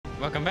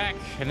welcome back.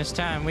 And this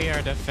time we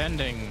are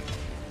defending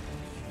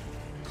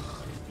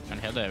on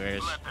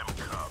Helldivers. Let them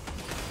come.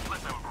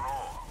 Let them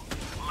brawl.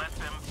 Let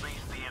them face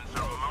the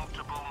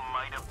insurmountable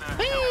might of the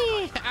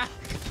Helldivers.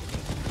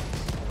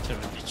 Son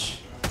of a bitch.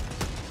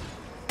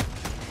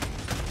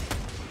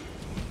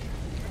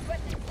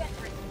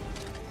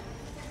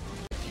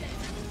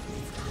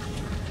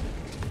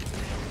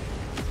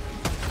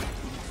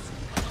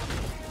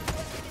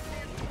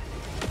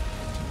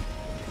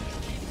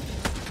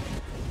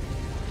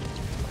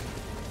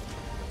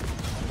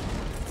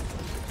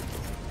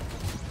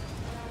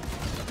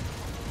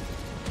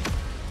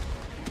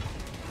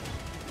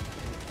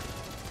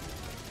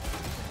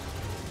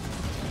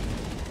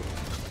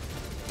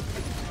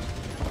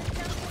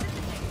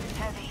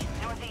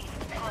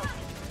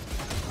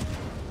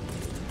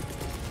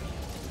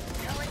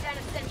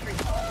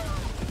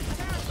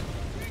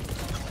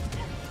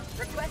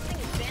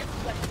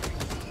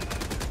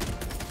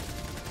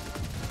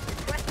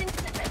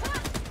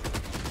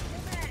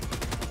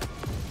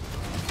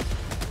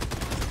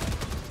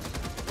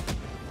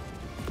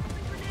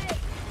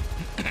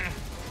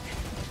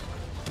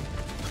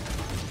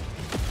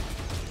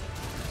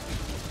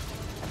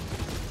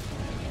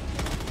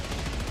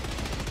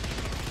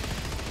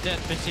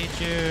 Death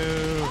beseech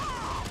you!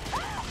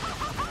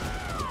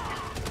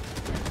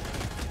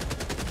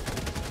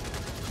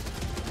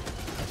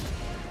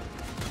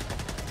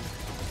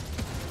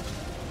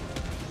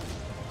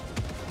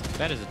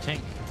 That is a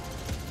tank.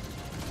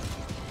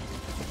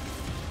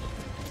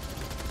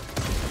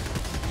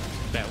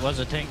 That was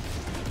a tank.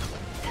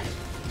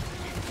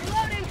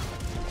 Reloading.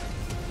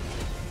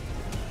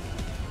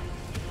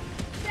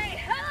 Say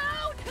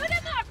hello to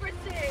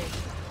democracy!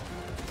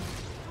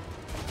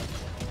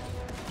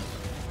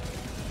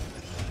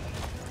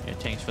 Yeah,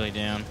 tank's really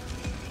down.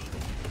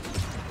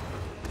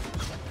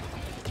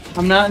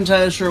 I'm not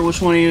entirely sure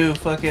which one of you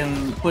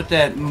fucking put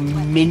that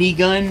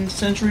minigun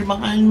sentry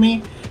behind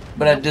me,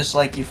 but I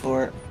dislike you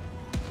for it.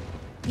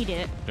 He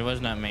did. It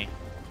was not me.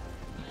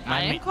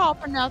 I didn't call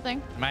for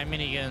nothing. My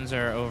miniguns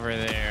are over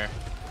there.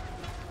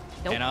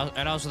 Nope.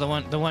 And also the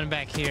one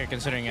back here,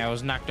 considering I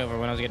was knocked over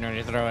when I was getting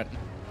ready to throw it.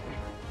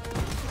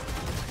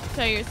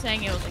 So you're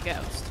saying it was a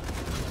ghost?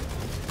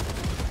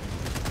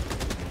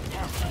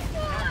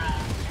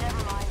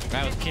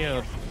 I was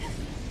killed.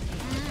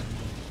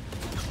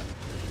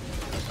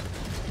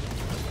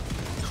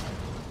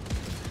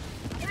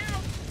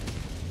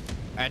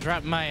 I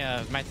dropped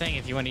my my thing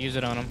if you want to use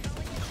it on him.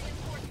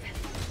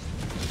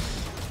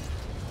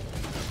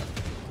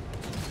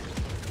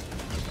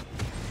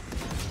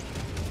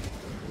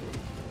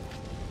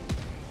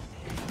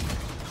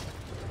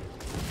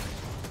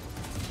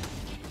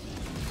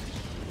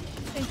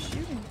 Where are they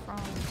shooting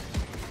from?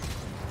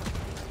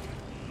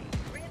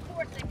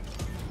 Reinforcing.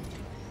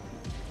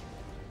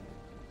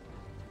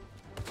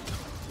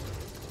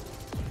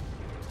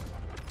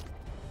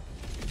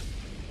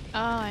 Oh,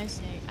 I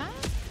see. Ah.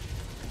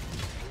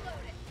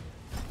 Reloading.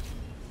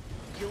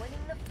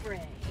 Joining the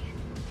fray.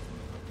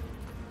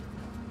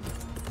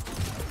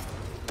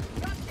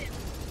 Dropped him.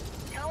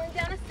 Calling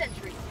down a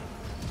sentry.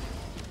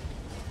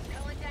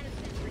 Calling down a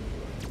sentry.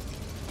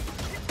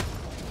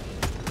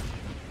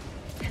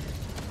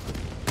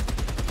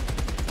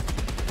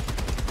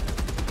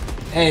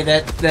 Hey,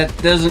 that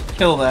doesn't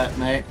kill that,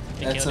 mate.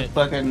 It That's killed a it.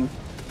 fucking...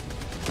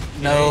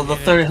 No, it the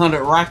did it.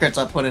 300 rockets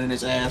I put in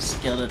his ass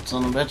killed it,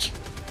 son of a bitch.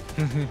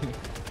 Requesting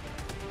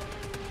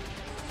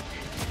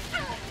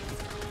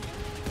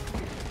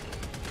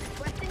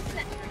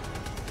sentry.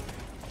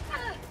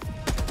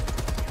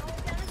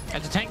 Calling down a sentry.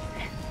 That's a tank.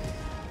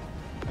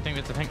 I think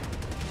that's a tank.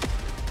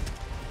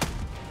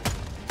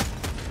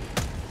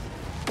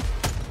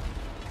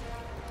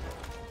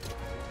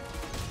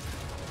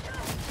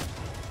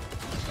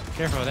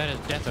 Careful, that is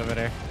death over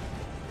there.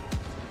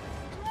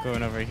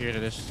 Going over here to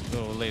this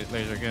little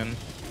laser gun.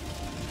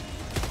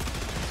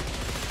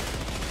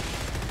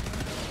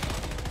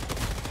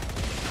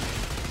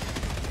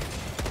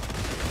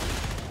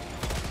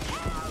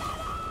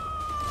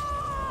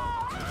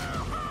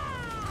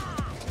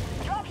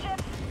 Dropship.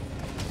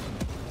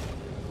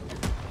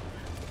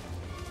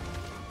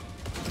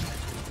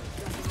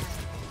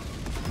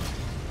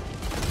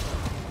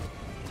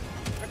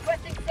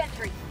 Requesting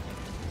sentry.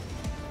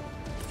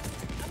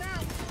 I'm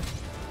out.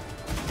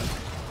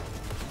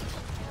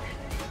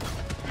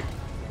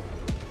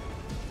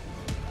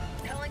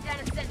 Calling down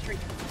a sentry.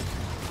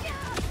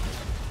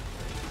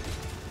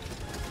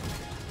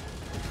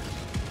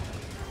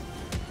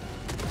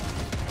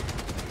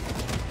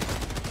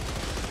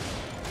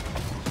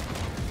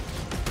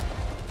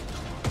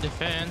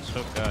 Defense.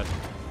 Oh god.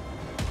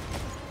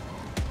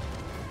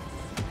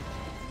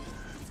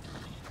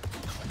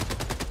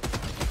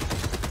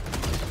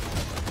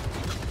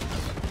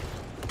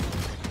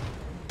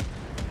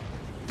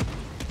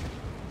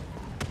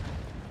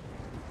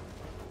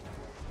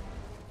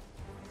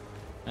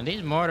 And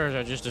these mortars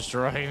are just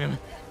destroying them.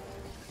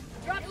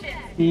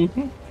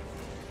 Mm-hmm.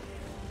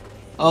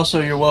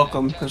 Also, you're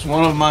welcome, because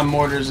one of my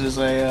mortars is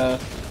a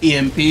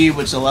EMP,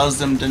 which allows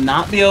them to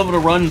not be able to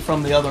run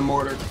from the other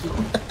mortar.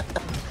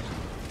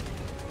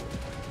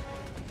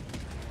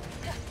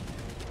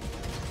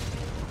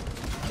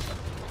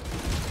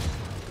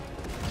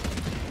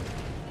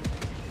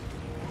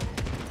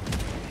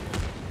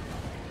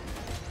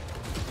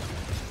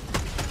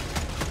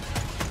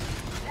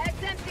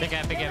 Big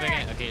guy, big guy, big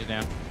guy. Okay, he's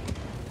down.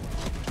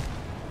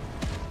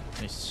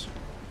 Nice.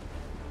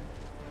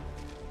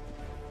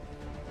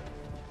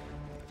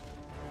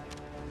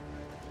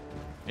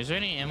 Is there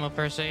any ammo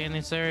per se in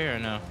this area or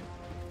no?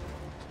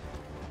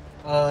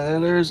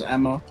 There's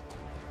ammo.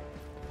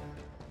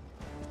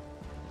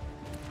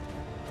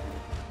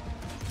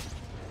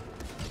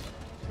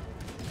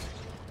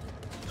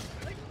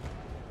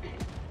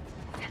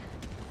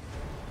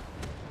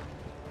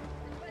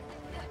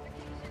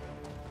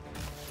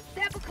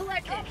 Sample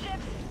collected.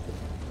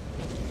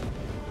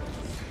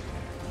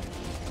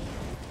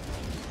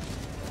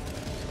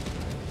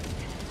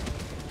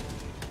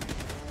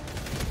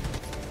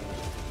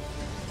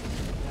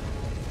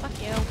 Fuck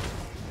you.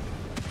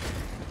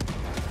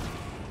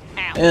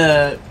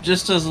 Ow.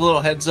 Just as a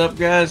little heads up,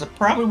 guys, I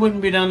probably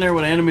wouldn't be down there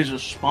when enemies are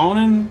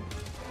spawning.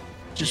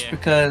 Just Yeah.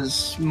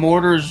 because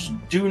mortars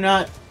do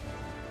not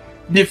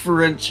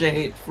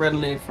differentiate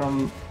friendly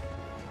from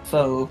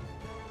foe.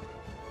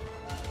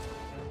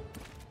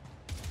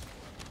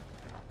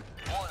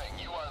 Warning,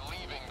 you are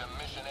leaving the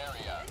mission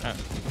area.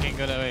 Oh, can't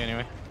go that way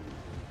anyway.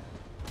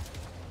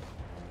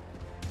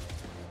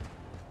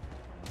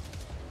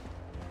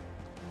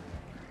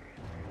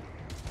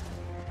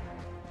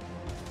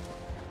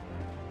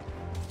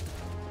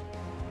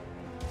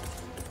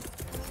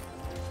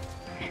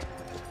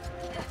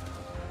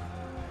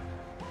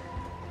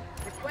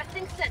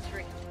 Requesting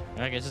sentry.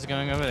 I guess it's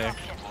going over there.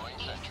 Deploying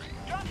sentry.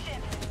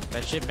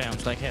 That shit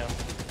bounced like hell.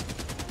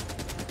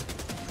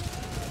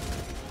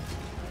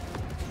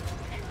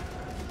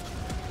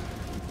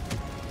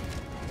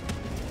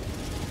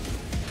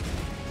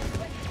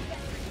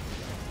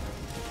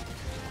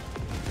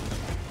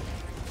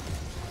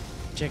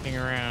 Checking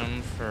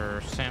around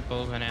for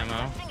samples and ammo.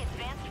 Requesting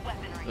advanced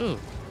weaponry. Ooh,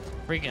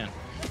 free gun.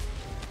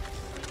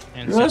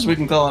 And Who else we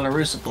can call on a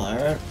resupply,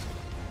 right?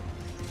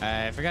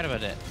 I forgot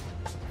about that.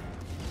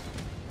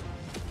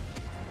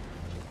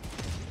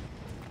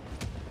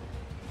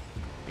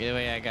 Either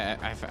way,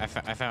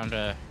 I found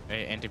a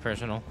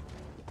anti-personal.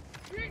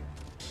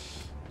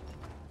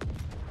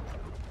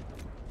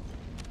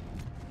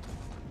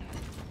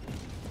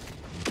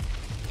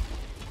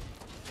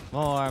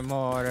 More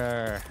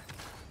mortar.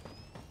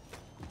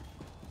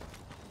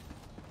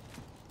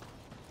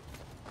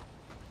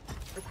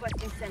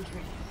 Requesting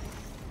sentry.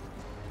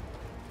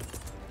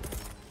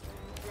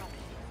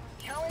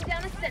 Calling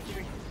down a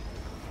sentry.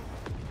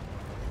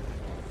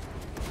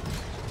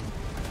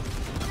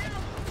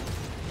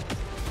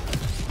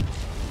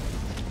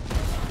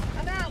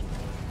 I'm out.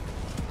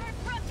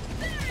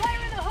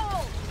 Fire in the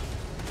hole.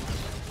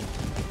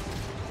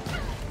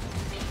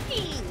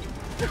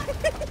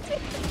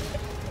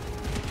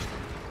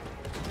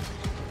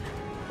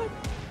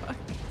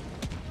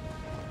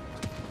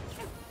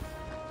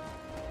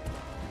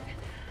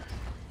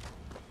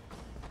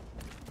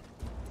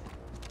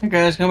 Hey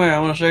guys, come here. I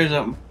want to show you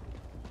something.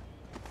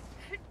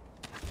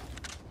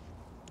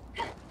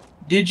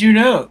 Did you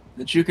know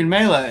that you can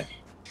melee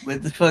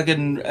with the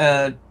fucking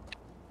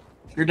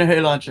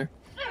grenade launcher?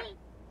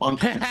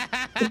 Bunk.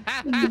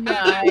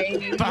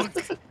 Nice.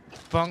 Bunk.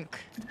 Bunk.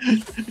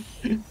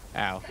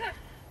 Ow.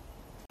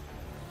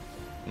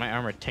 My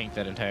armor tanked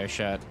that entire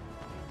shot.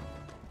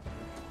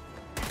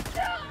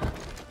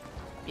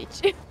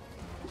 Bitch.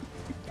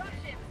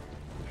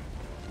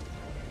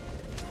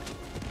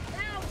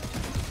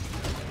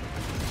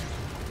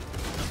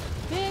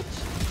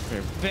 Bitch.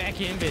 We're back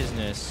in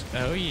business.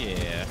 Oh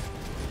yeah.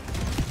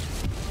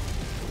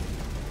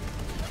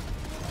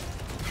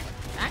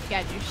 I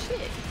got your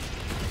shit.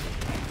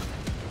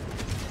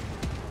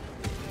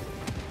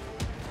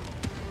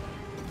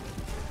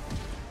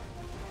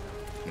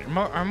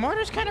 Our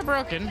mortar's kind of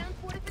broken. Down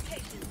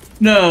fortifications.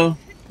 No,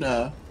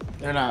 they're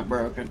not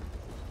broken.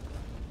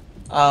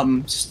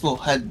 Just a little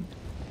head.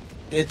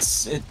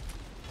 It's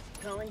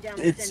Calling down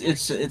a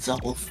sentry. it's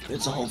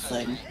a whole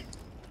thing.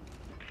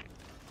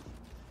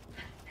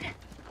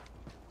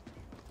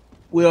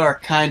 We are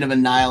kind of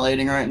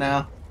annihilating right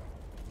now.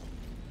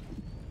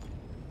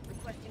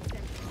 Requesting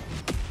sentry.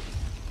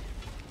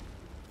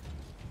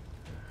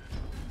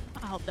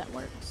 I hope that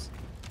works.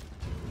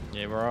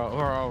 Yeah, we're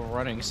all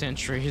running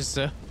sentries,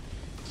 so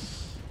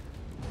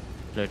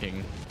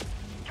looking.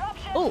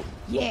 Oh,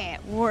 yeah,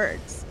 it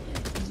works.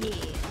 Yeah.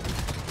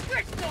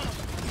 Get some!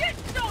 Get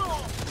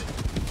some!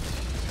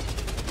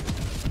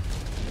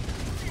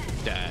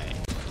 Die.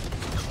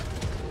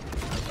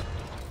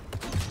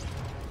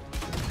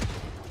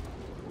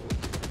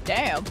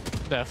 Damn.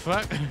 The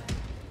fuck?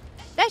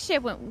 That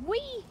shit went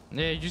wee.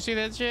 Yeah, did you see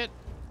that shit?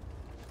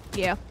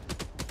 Yeah.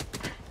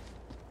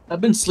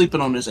 I've been sleeping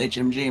on this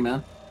HMG,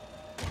 man.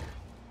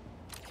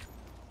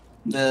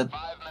 The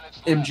 5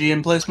 minutes left. MG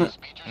emplacement.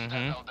 Speed your step,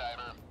 Mhm.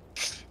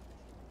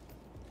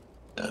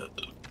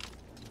 Helldiver.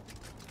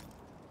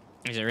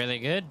 Is it really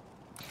good?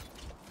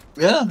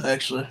 Yeah,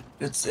 actually,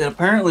 it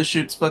apparently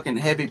shoots fucking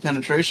heavy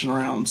penetration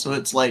rounds, so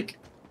it's like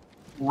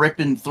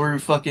ripping through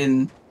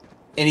fucking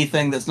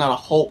anything that's not a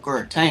Hulk or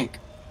a tank.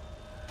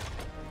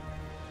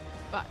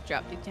 Bot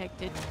drop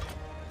detected.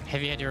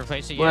 Have you had to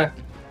replace it yet? Where?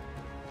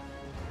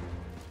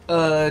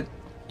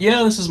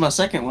 Yeah, this is my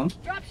second one.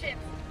 Dropship.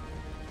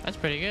 That's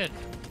pretty good.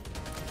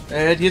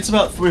 It gets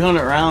about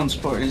 300 rounds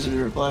before it needs to be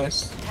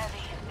replaced.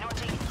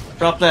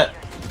 Drop that.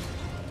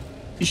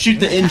 You shoot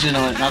the engine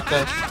on it, not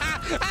the...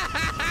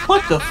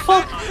 What the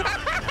fuck?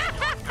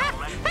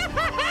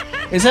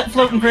 Is that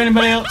floating for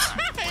anybody else?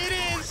 It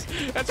is!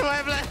 That's why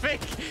I'm laughing!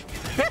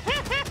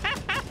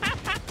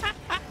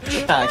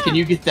 God, can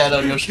you get that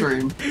on your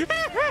stream?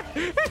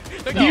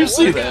 Look Do you out,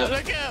 see look that? Out,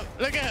 look out!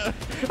 Look out!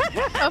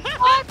 What the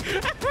fuck?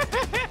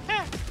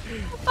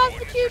 What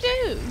did you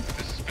do?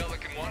 This is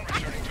Pelican 1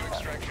 returning to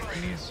extraction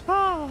radius.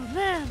 Oh,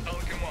 man.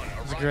 Pelican 1,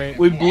 That's great.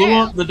 We blew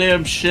up the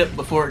damn ship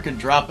before it could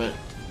drop it.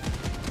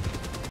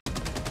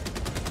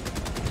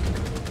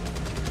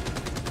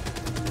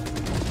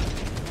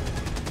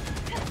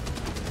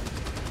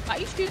 Why are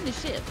you shooting the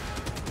ship?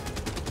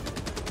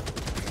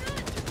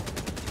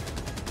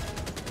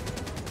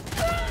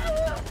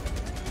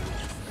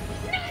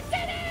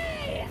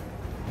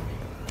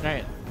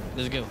 Alright,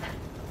 let's go.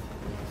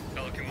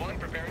 Pelican 1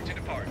 preparing to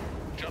depart.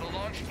 Shuttle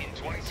launch in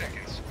 20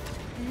 seconds.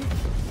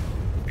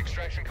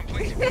 Extraction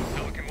complete.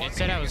 Pelican 1 It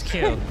said I was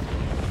beginning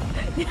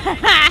killed.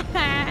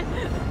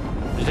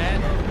 Is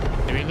that?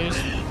 Did we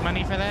lose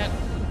money for that?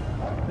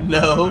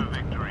 No.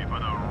 victory for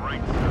the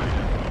right side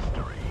of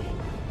history.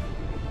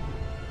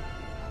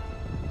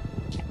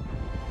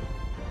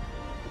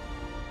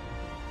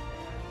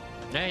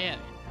 No, yeah.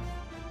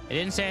 It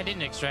didn't say I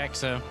didn't extract,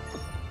 so.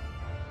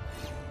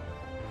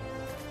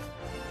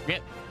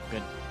 Yep,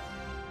 good.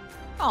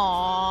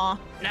 Aww.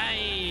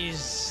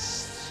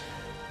 Nice!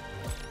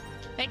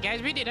 Hey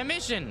guys, we did a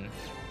mission!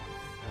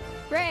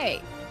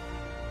 Great.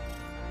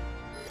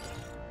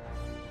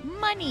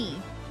 Money.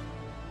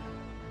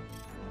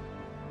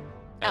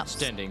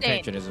 Outstanding Outstanding.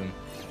 patriotism.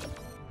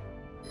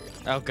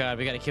 Oh god,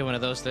 we gotta kill one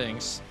of those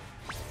things.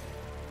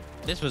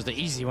 This was the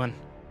easy one.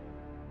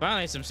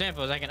 Finally, some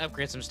samples, I can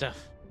upgrade some stuff.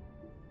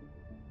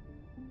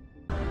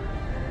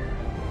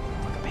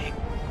 Fuck big.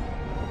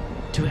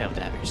 2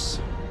 Helldivers.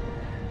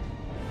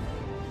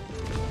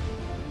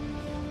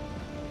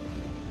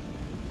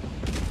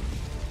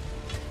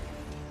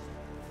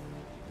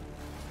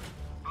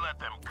 Let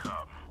them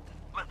come.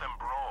 Let them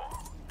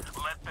brawl.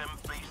 Let them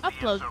face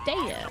Upload the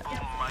data.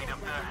 insurmountable might of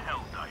the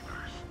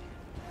Helldivers.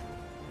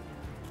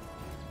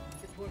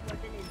 Support button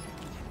inbound.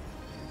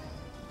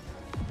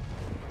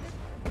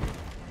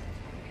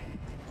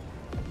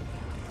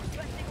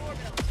 Requesting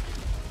orbital.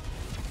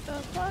 The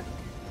fuck?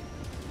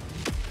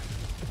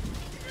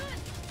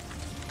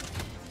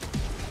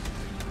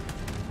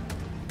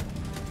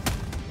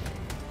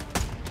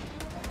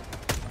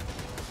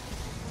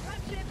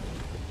 Dropship.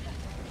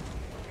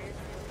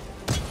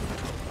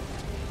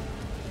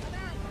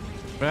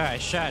 Ah, I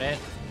shot it.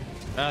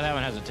 Oh, that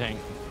one has a tank.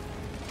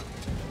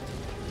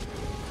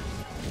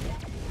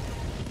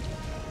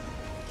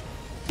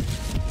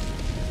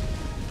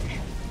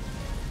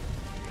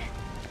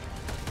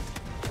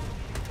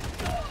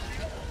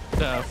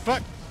 The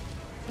fuck?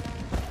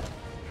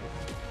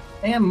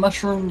 Damn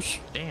mushrooms.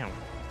 Damn.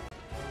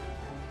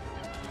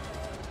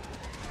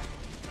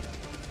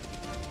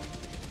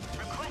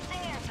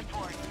 Requesting air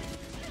support.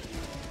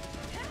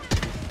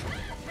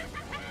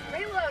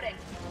 Reloading.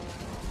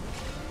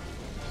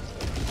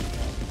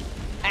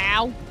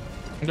 Ow.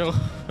 No.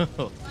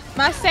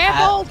 My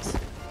samples.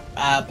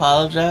 I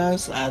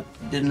apologize. I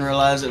didn't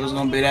realize it was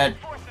gonna be that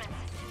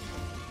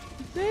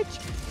Bitch.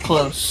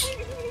 close.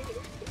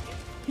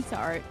 It's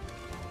alright.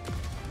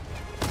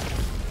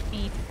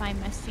 Need to find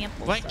my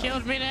samples. What though.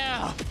 killed me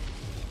now?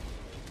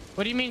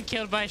 What do you mean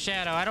killed by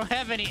shadow? I don't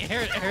have any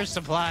air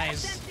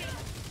supplies.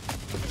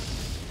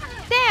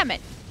 Damn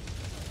it!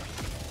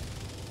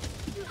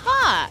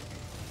 Fuck!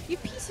 You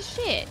piece of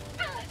shit.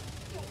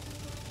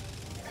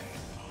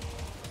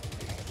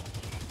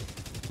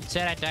 It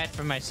said I died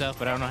for myself,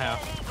 but I don't know how.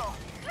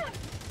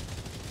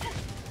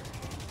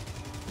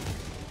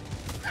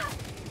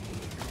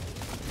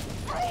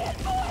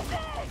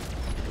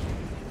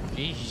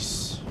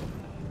 Jeez.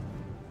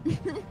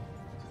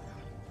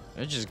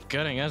 They're just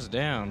gutting us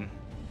down.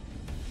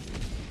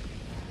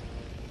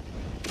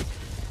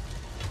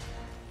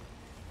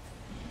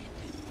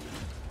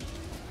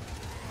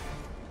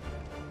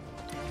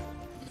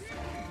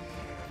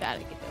 Gotta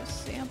get those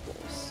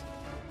samples.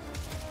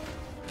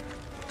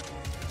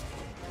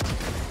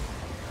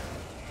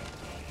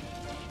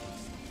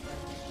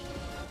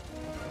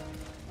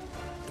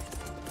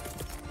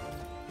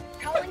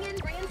 Calling in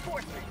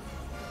reinforcements.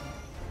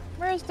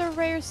 Where's the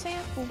rare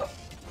sample?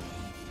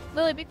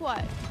 Lily, be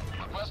quiet.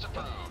 Request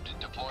approved.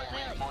 Deploying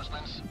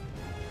reinforcements.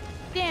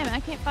 Damn it, I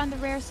can't find the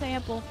rare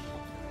sample.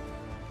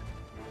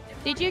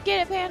 Did you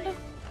get it, Panda?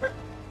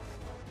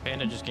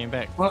 Panda just came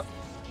back. What?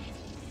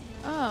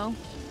 Oh.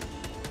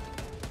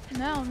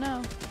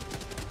 No.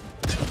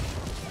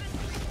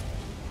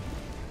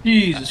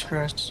 Jesus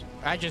Christ.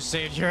 I just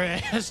saved your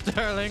ass,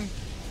 darling.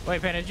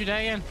 Wait, Panda, did you die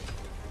again?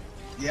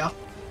 Yeah.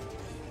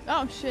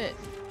 Oh shit.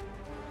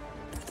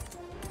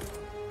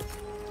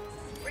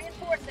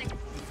 Reinforcing.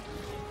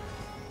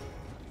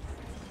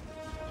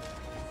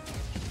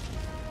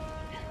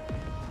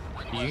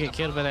 Did you get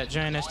killed by that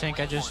giant ass tank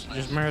I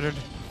just murdered?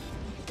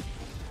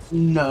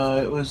 No,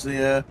 it was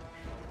the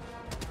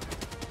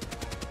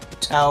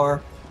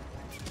tower.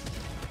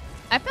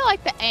 I feel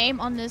like the aim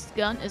on this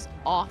gun is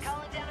off.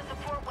 Calling down a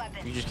support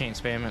weapon. You just can't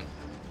spam it.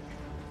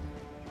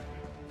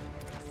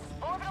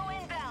 Orbital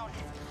inbound.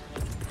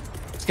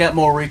 It's got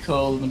more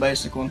recoil than the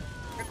basic one.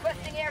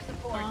 Requesting air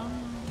support.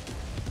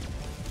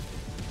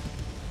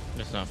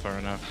 That's not far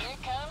enough. Here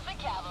comes the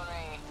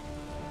cavalry.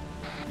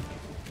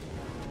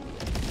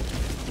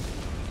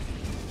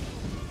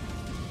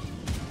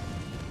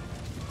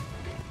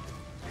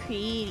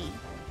 Pretty.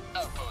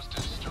 Outpost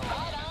destroyed.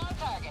 Right on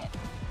target.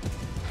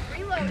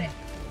 Reloading.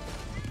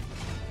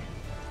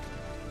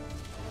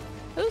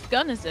 Whose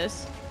gun is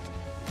this?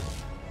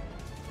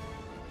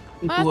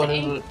 Oh, What the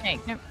is it?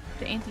 anti-tank.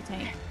 The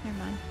anti-tank. Never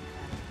mind.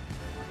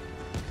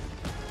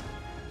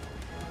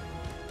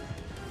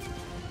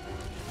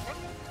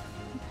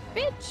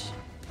 Bitch.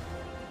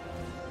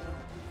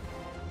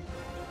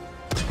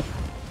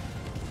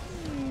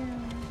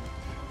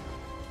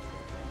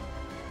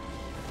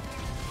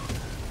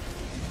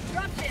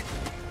 Dropship.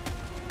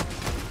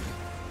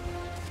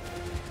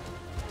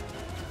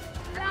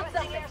 Found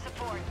something. Air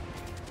support.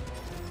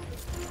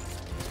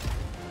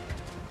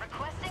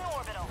 Requesting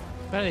orbital.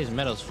 What are these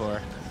medals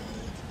for?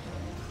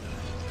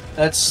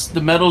 That's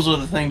the medals are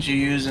the things you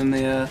use in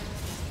the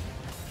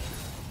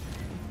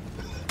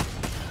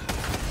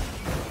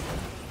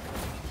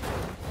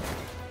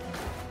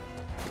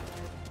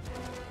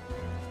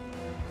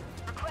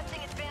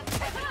Requesting advanced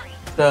weaponry.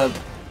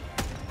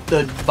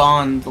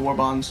 the war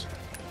bonds.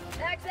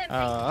 Mag's empty.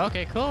 Oh,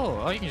 okay,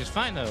 cool. Oh, you can just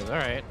find those. All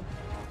right.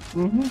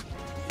 Mm-hmm.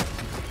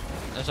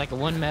 That's like a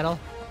one medal.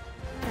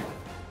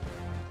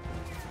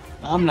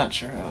 I'm not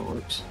sure how it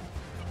works.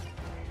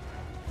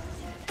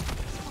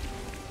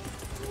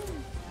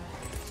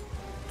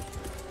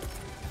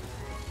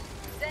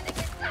 Sending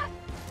it.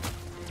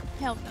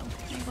 Hell no.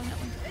 I'm going that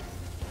one.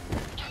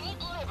 Keep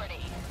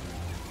liberty.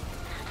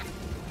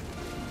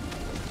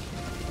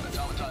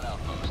 Automaton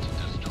outpost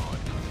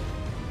destroyed.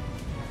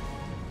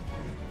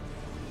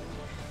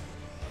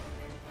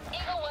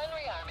 Eagle 1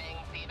 rearming.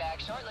 Be back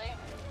shortly.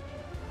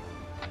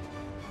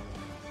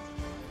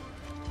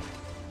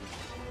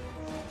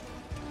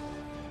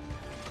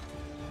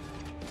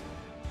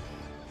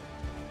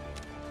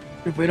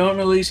 If we don't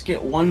at least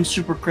get one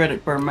super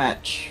credit per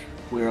match,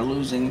 we are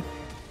losing.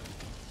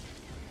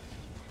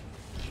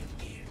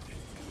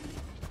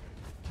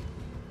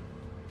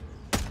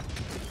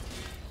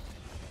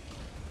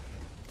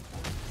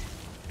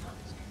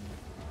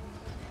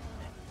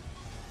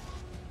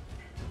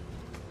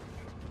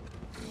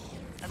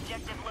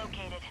 Objective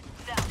located.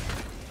 South.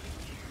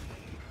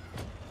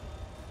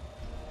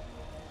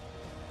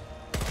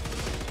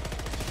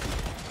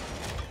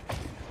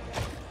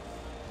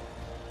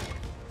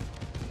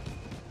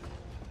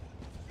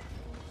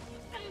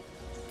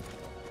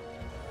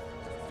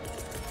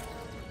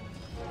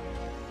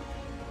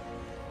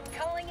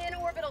 Calling in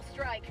orbital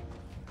strike.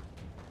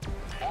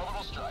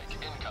 Orbital strike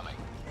incoming.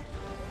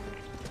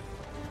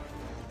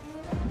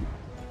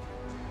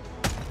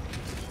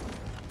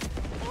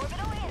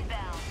 Orbital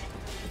inbound.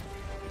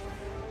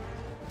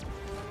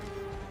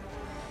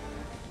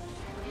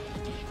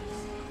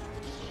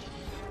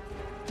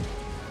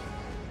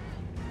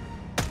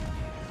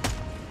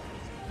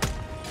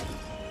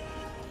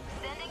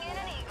 Sending in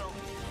an eagle.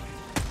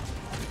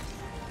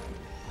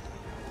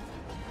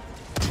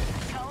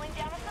 Calling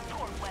down a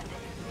support weapon.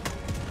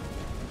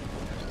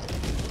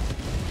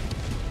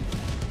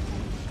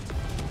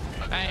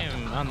 I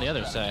am on the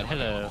other side.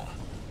 Hello.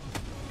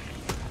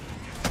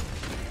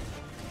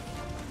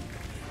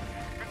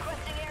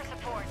 Requesting air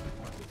support.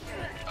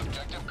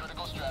 Objective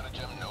critical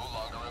stratagem no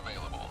longer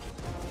available.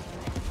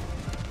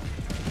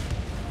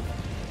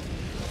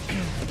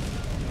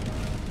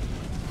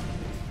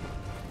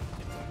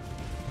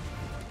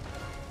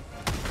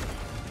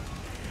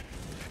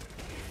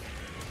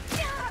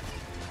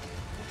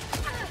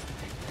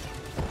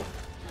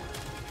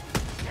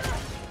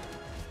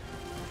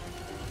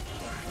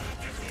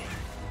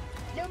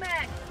 No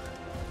mag.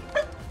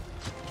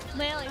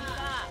 Lily,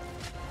 stop.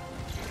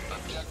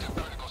 Objective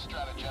critical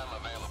stratagem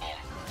available.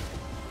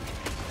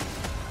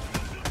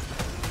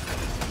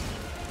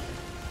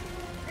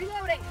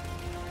 Reloading.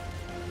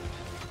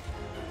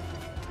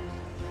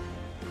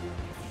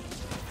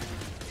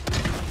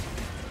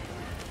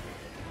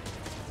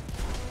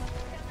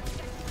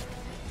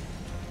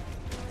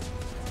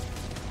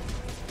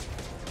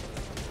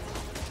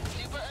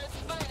 Super Earth's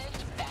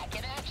finest back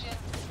in action.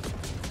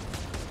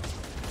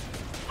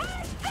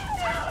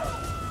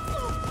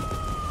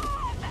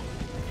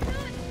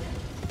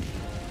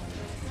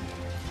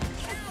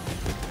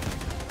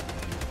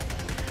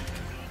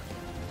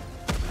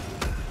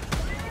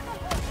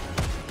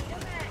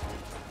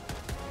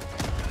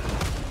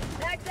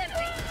 Mag's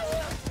empty.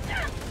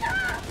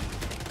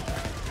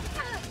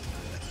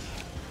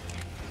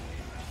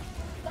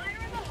 Fire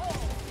in the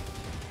hole.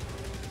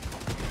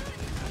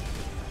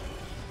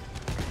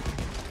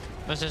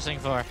 What's this thing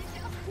for?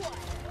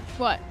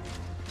 What?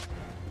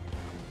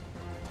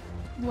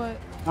 What?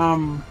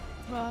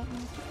 Well,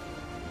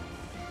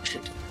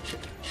 Shit.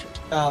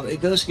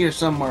 It goes here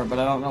somewhere, but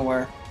I don't know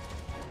where.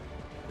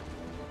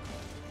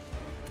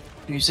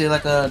 Do you see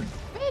like a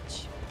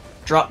bitch.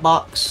 drop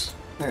box?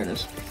 There it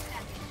is.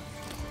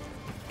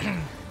 Calling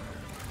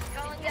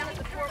down a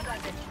support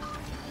weapon.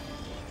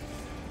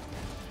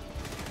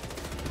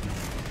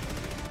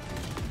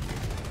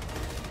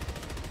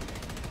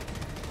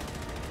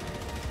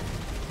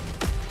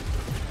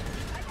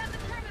 I got the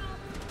terminal.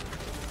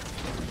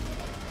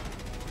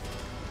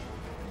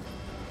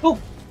 Oh,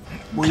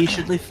 we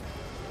should leave.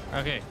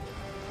 Okay.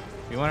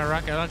 If you want a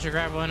rocket launcher,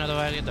 grab one.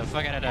 Otherwise, get the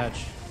fuck out of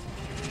Dodge.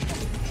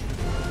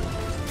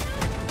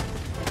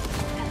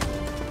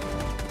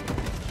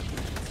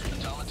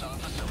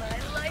 My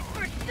life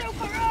for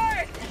super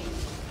art.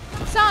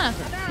 Son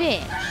of a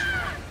bitch.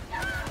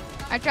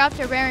 I dropped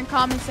a rare and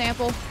common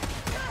sample.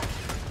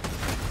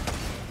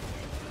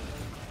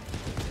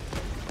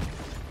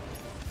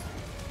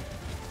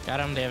 Got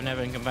them. They have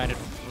never been combined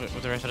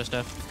with the rest of the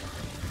stuff.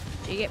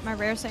 Did you get my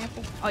rare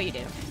sample? Oh, you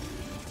did.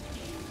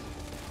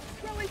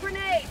 Throwing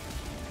grenade.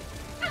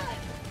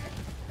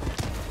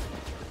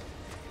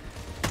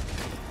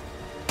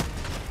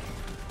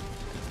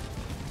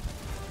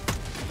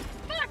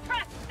 For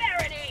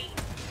prosperity.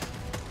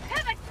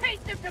 Have a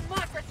taste of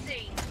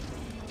democracy.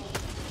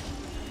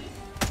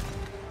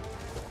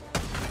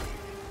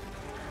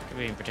 You're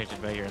being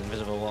protected by your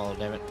invisible wall,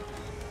 damn it.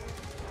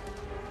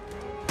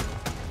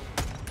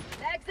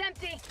 Bag's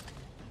empty.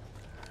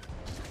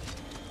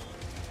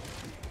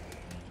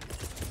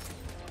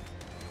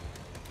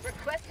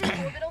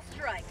 Requesting orbital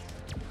strike.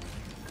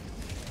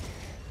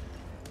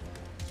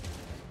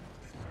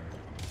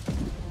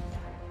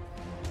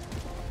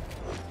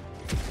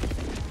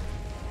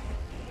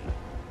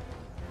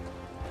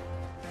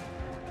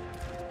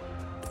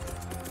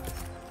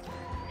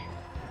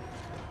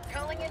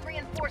 Calling in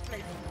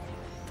reinforcements.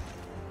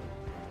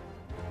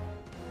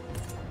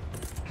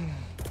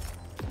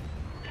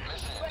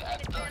 Mission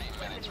at 30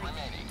 minutes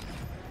remaining.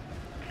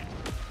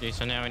 Okay,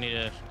 so now we need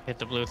to hit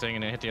the blue thing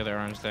and then hit the other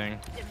orange thing.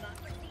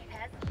 Democracy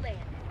has landed.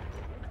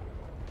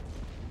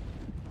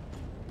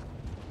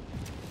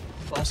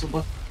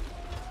 Possible.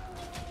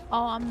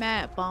 Oh, I'm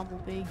mad at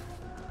Bumblebee.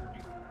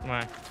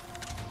 Why?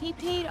 He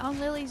peed on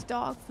Lily's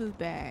dog food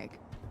bag.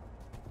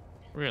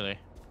 Really?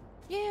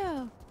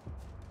 Yeah.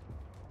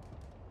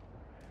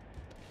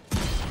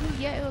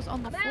 Yeah, it was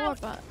on the I'm floor,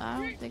 out. but I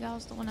don't think I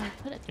was the one that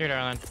put it. Here,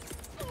 darling.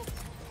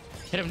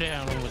 Hit him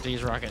down with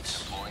these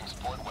rockets. Deploying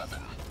support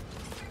weapon.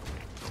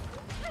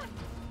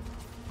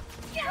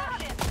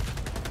 Got him.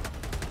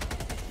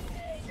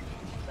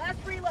 Last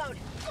reload.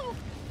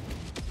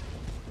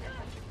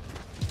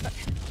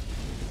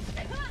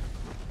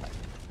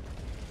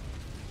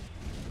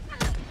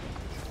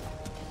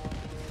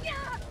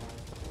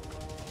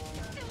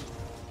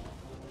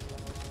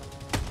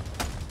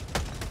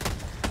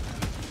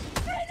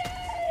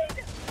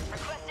 Grenade!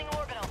 Requesting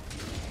orbital.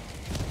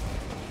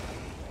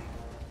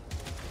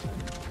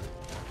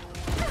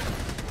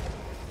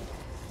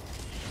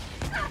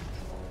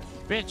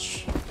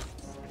 Bitch!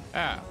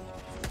 Ah.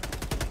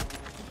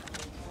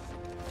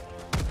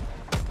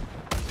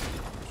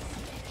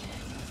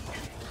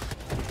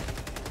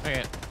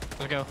 Okay,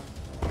 let's go.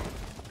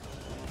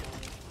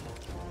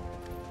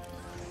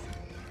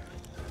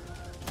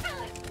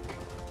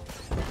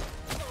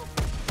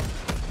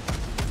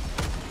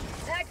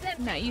 Bag's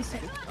empty. No, you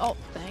said oh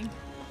thing.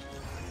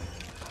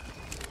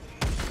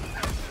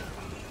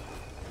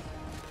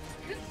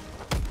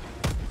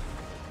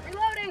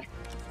 Reloading.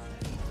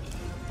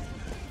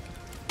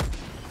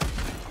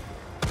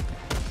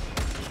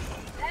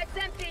 Bag's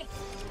empty.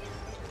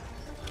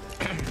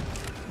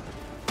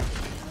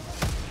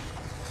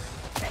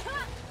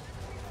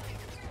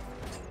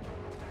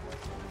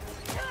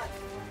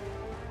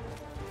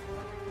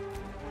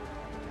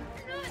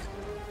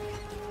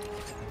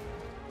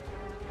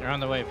 You're on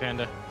the way,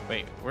 Panda.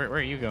 Wait, where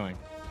are you going?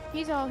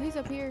 He's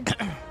up here.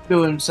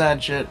 Doing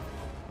sad shit.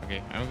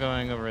 Okay, I'm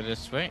going over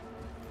this way.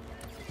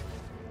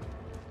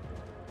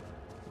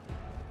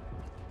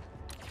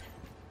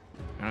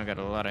 I don't got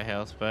a lot of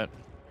health, but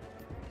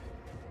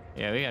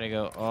yeah, we gotta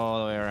go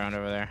all the way around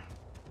over there.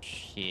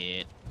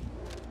 Shit.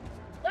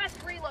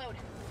 Last reload.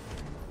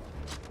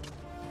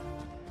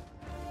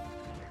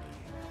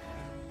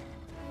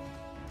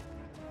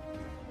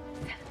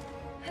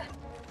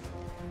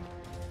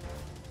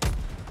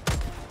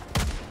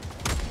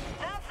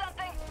 Found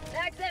something.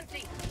 Bag's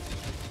empty.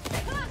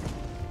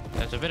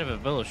 That's a bit of a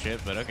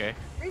bullshit, but okay.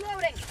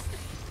 Reloading.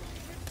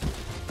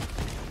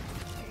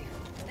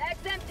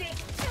 Bag's empty.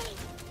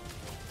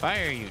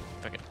 Fire, you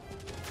fucking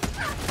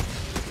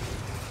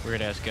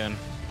weird ass gun.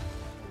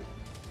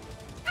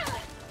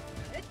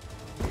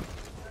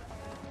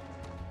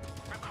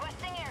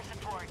 Requesting air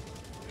support.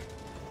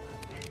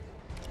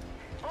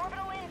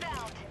 Orbital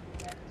inbound.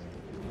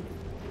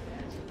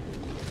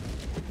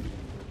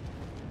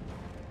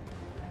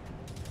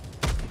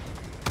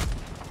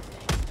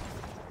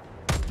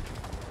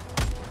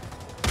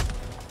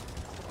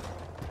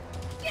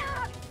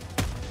 Yeah!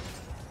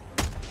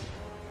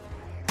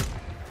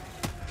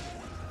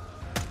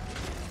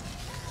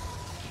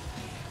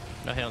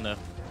 No, hell no.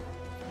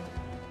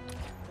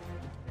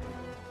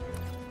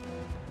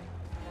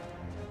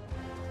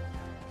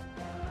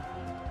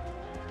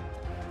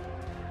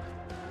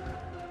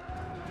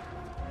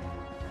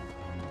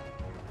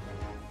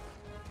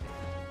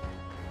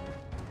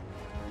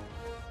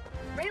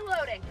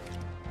 Reloading.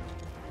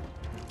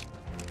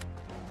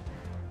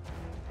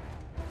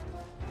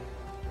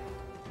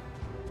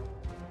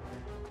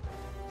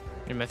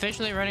 I'm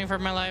officially running for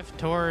my life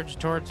towards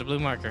the blue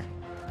marker.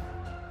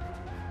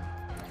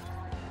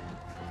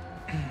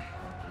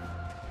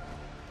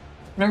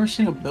 Never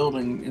seen a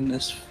building in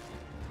this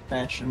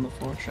fashion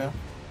before, Chef.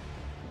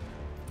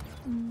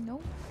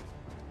 Nope.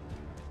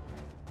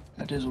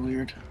 That is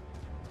weird.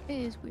 It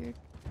is weird.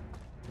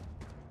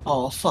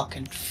 Oh,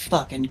 fucking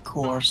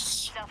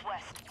course.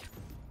 Southwest.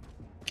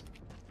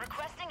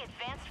 Requesting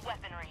advanced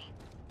weaponry.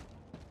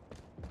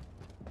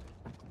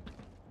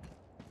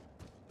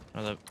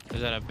 Oh,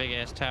 is that a big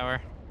ass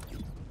tower?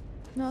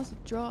 No, it's a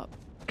drop.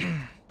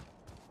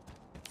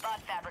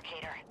 Bot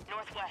fabricator.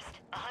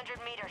 Northwest. 100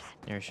 meters.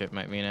 Your ship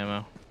might mean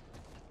ammo.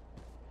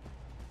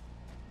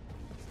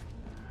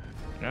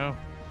 No.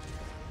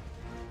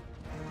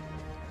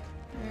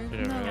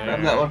 There's Over another there.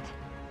 Grab that one.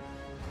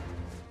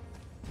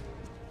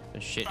 The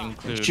shit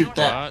includes Shoot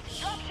that.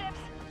 bots. Dropships.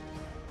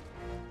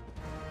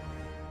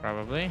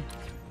 Probably.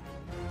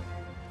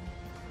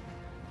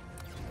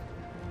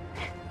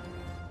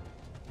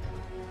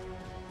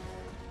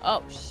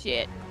 Oh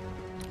shit.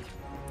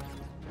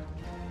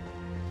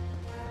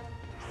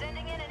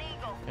 Sending in an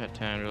eagle. Got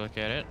time to look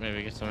at it.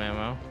 Maybe get some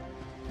ammo.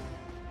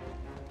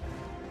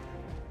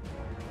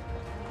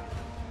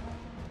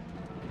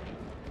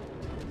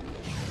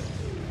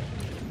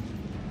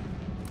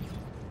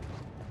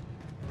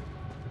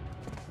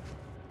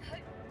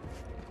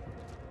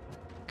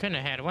 Couldn't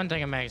have had one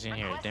thing of magazine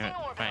here. Damn it.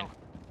 Fine.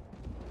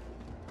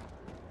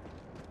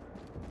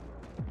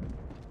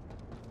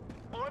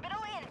 Orbital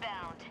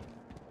inbound.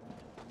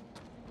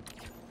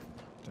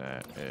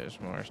 That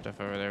is more stuff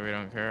over there we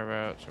don't care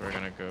about, so we're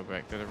gonna go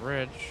back to the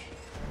bridge.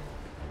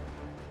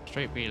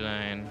 Straight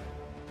beeline.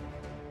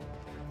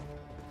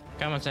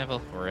 Common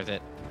sample, worth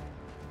it.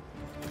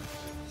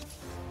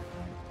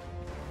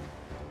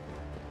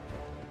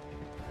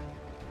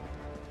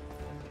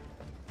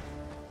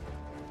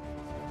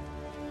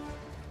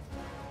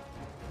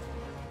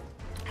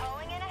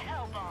 Calling in a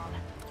hell bomb.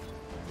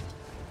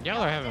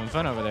 Y'all are having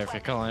fun over there if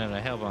you're calling it a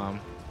hell bomb.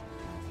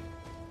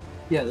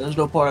 Yeah, there's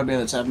no part of me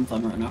that's having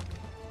fun right now.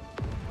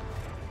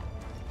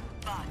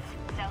 Bots.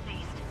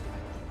 Southeast.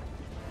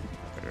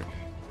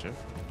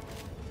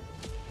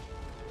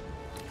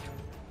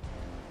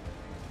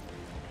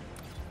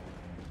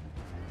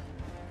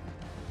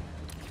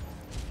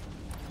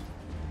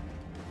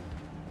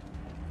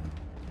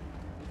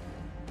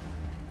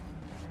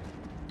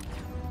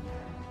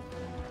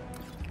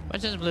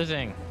 What's this blue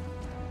thing?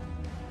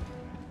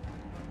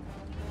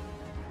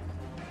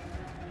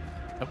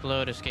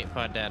 Upload escape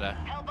pod data.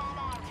 Hell bomb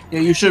armed. Yeah,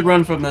 you should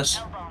run from this.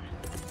 Hell bomb.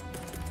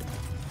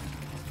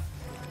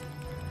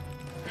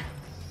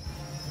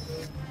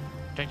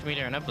 Check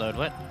meter and upload.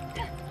 What?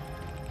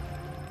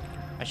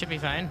 I should be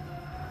fine.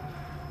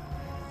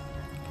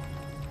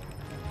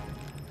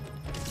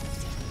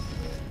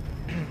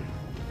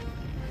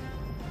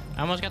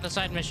 I almost got the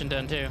side mission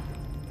done too.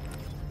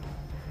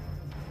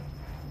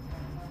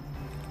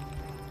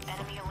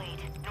 Enemy elite.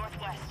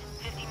 Northwest.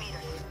 50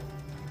 meters.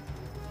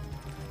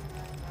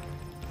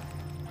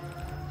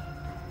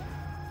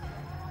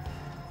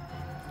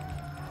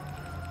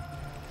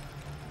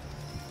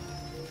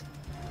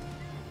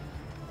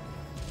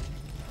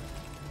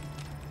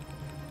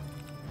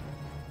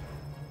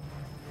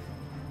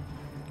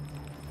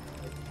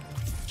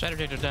 Side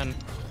objective done.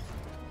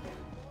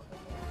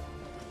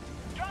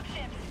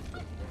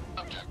 Dropships.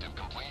 Objective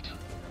complete.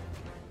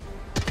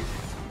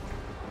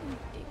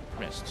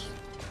 Missed.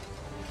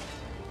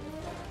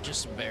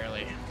 Just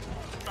barely.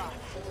 Bots.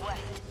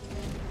 West.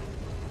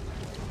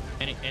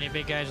 Any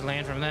big guys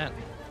land from that?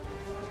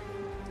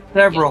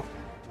 Several.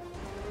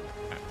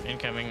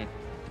 Incoming.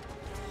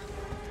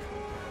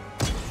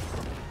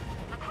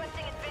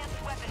 Requesting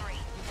advanced weaponry.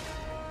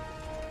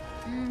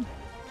 Mm.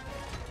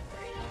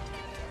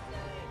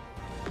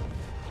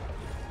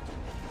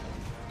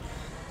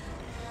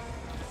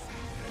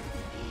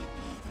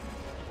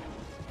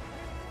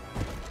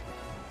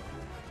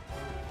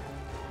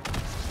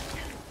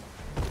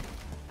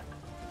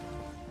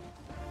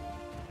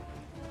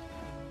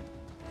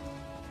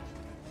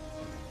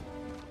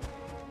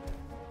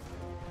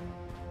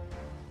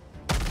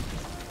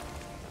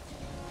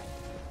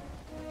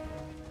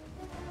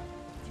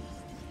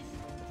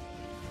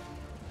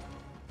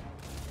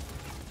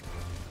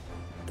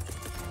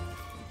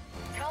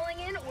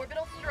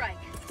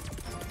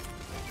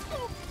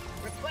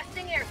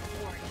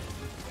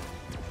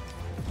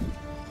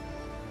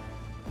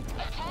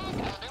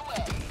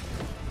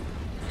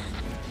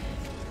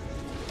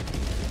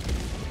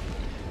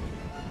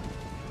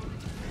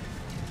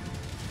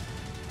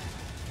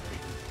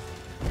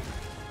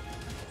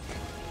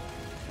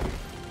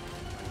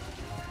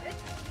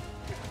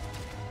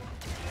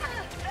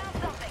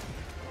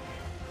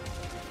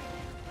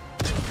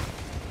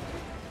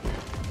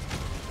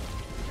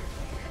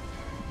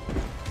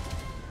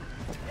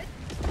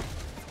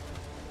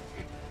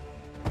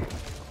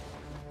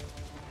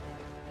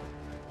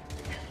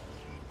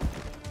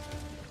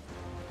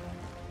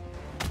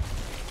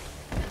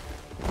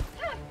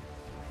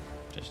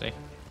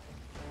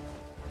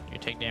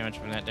 damage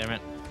from that, damn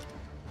it.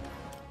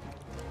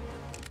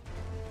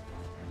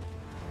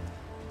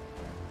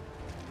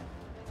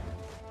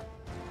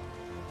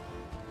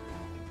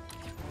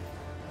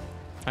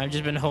 I've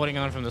just been holding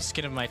on from the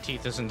skin of my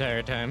teeth this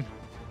entire time.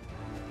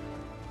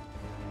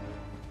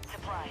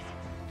 Supplies.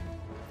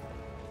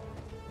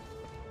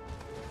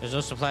 Does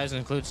those supplies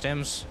include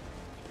stems?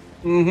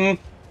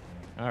 Mm-hmm.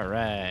 All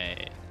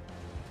right.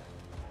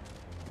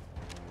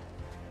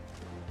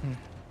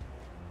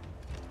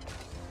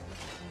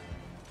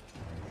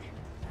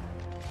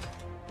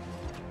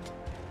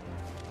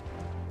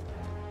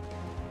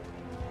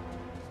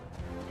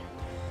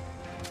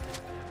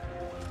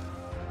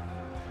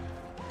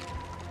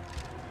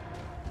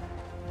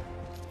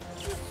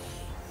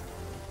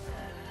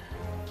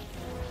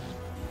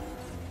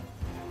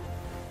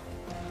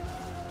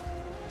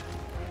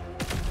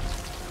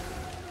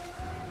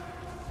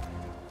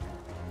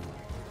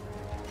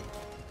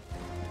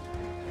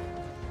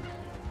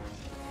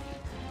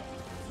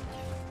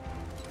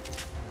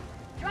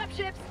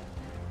 Dropships.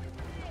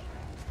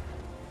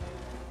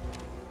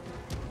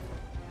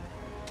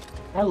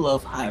 I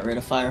love high rate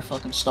of fire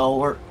fucking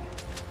stalwart.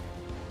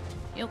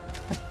 Yep.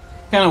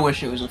 Kind of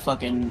wish it was a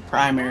fucking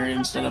primary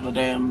instead of a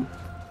damn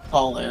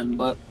all-in,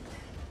 but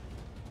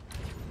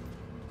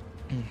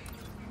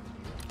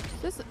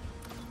This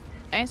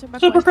answer my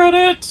super question.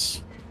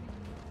 credits.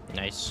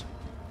 Nice.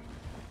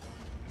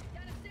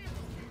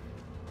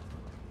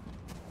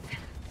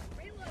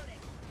 Reloading.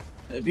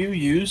 Have you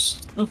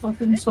used the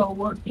fucking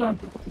stalwart?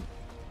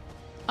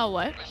 Oh,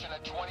 what? Mission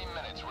at 20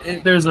 minutes.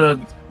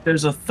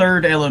 There's a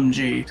third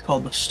LMG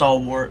called the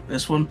Stalwart.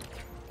 This one.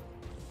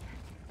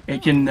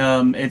 It can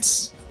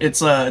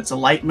it's a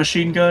light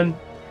machine gun.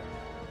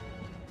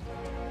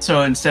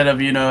 So instead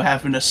of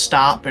having to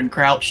stop and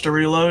crouch to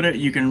reload it,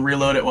 you can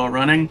reload it while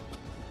running.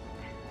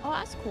 Oh,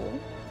 that's cool.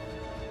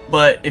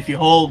 But if you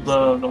hold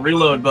the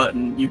reload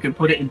button, you can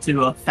put it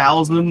into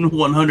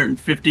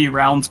 1,150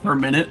 rounds per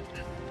minute.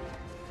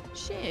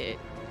 Shit.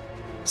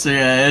 So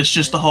yeah, it's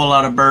just a whole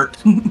lot of Burt.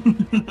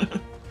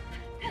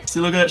 See,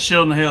 look at that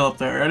shield on the hill up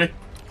there. Ready?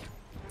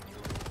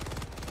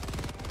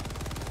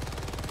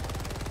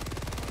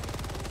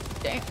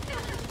 Damn.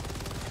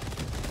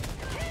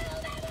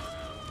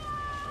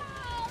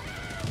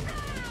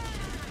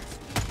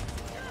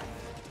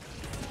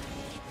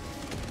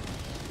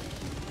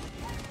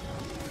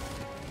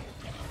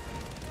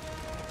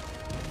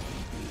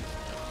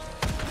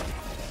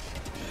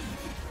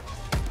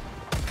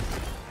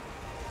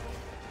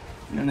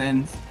 And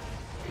then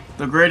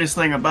the greatest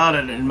thing about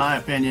it, in my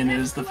opinion,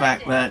 is the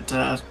fact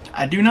that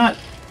I do not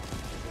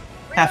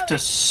have to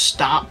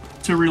stop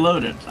to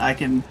reload it. I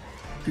can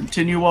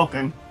continue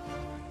walking.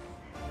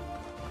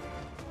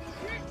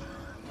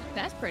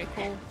 That's pretty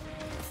cool.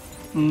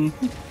 Mm.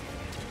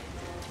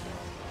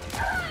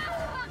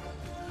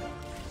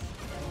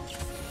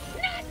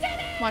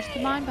 Watch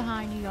the mine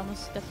behind you. You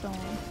almost stepped on.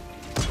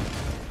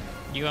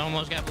 You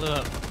almost got blew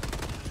up.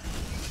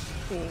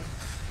 Cool.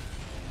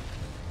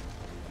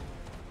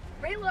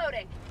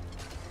 Reloading.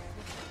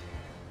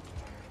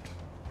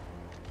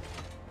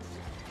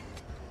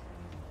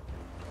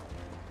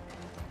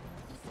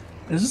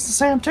 Is this the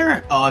SAM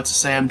turret? Oh, it's a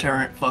SAM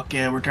turret. Fuck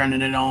yeah, we're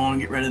turning it on.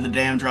 Get rid of the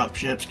damn drop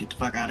ships. Get the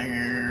fuck out of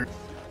here.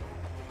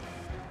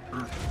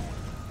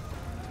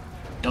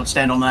 Don't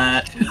stand on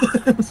that. I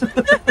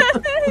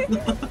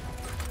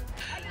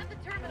got the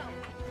terminal.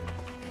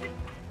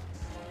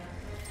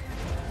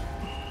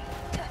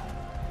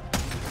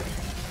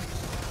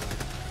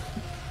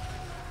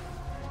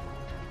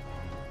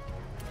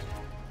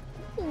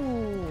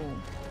 Ooh.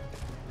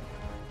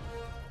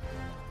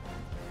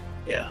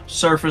 Yeah,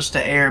 surface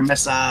to air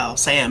missile,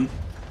 SAM.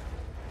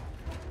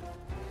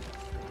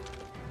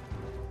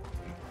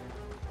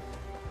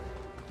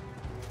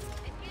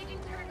 Engaging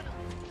terminal.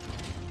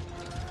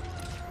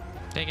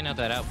 Taking out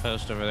that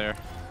outpost over there.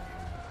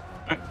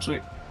 Alright,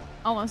 sweet.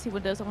 I want to see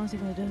what it does. I want to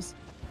see what it does.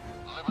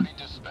 Liberty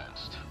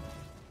dispensed.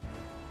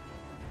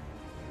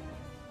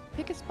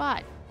 Pick a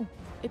spot. Ooh,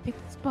 it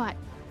picked a spot.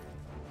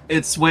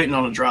 It's waiting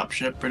on a drop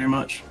ship, pretty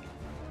much.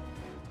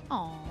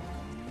 Aww.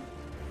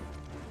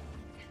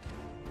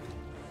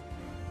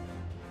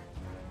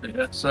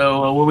 Yeah,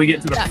 so when we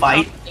get to the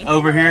fight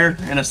over here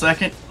in a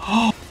second,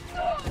 I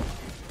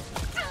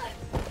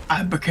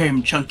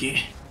became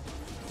chunky.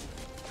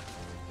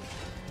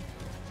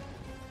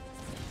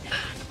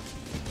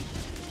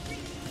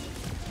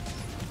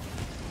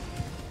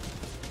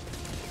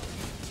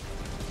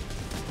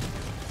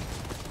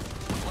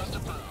 Request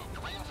approved.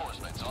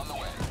 Reinforcements on the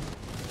way.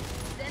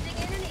 Sending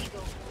in an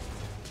eagle.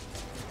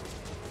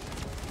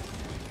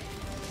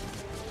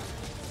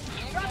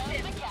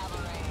 Dropship.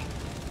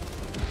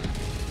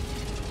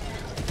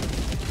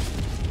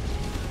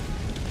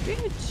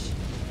 Bitch.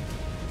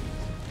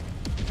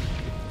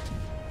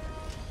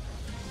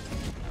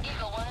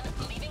 Eagle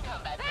 1, leaving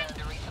combat zone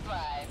to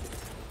resupply.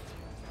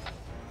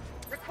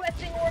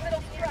 Requesting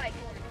orbital strike.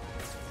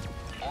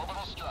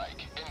 Orbital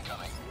strike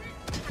incoming.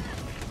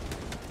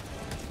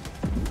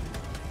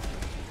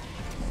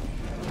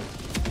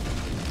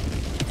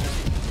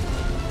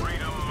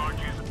 Freedom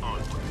marches on.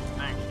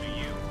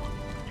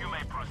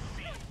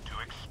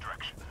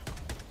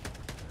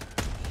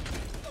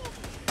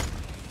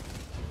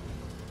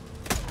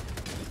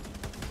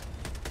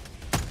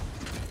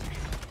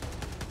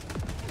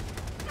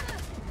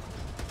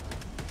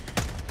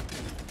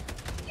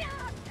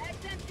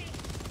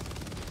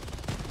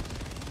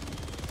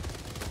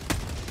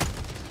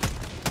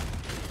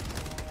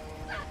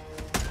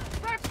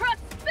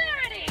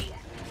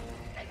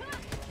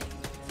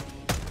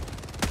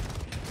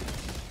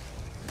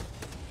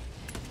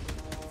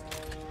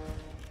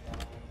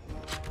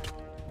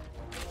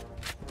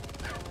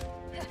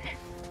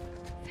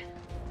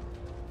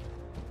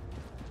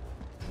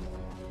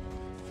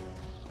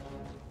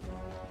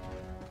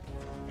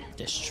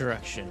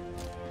 Destruction.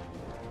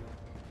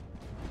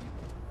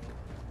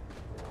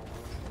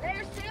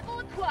 Rare sample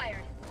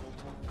acquired.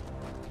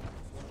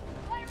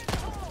 Fire in the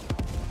hole.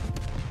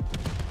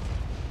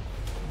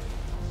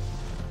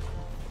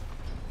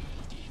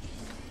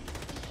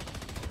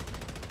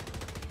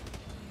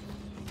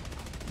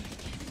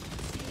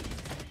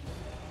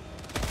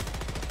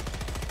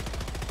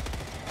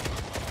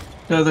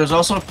 So there's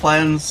also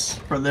plans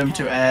for them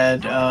to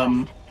add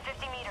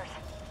 50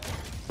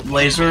 meters.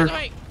 laser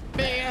Wait,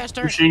 big ass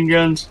turret. machine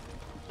guns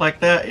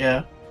like that.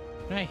 Yeah.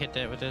 Can I hit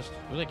that with this?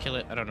 Will it kill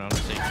it? I don't know.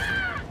 Let's see.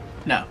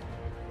 No.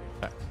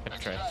 Have to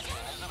try.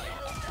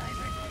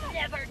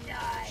 Never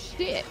die.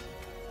 Shit.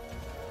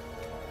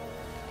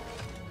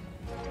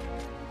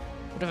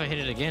 What if I hit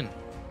it again?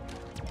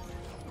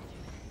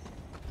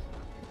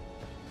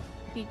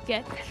 You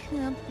get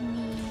company.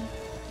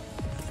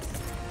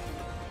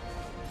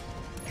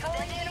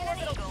 Calling in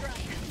orbital strike.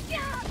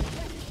 Yeah.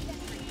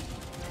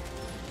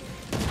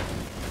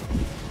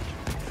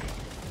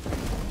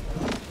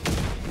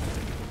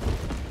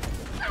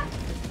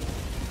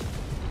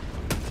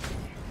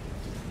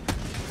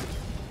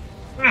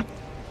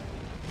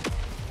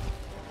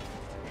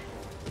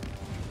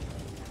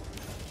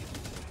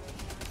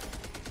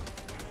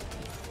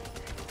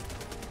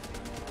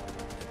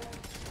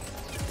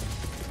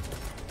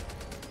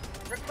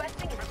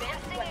 Requesting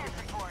advanced weapons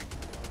report.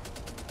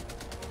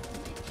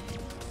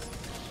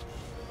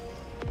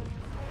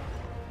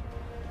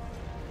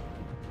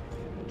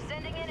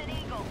 Sending in an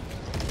eagle.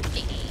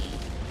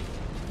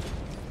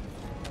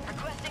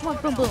 Requesting Come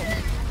on, boom, boom.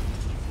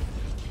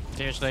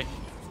 Seriously?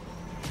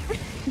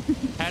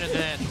 How did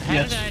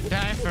I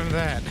die from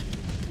that?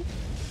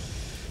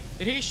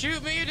 Did he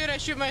shoot me or did I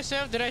shoot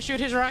myself? Did I shoot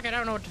his rocket? I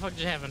don't know what the fuck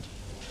just happened.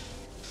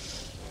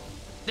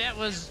 That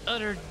was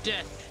utter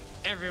death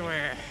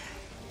everywhere.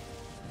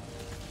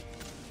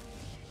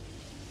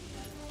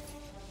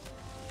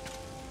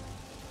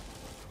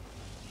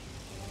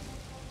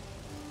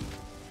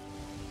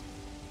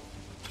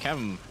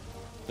 Come,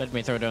 let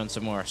me throw down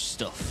some more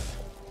stuff.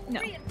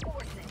 No.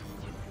 Reinforcing.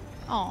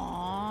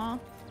 Aww.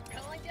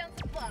 Calling down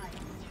supplies.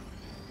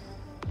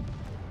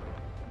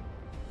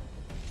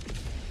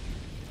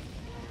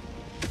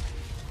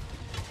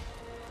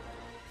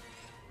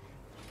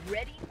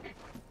 Ready?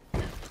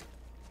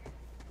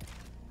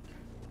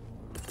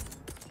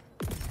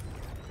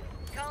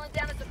 Calling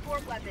down a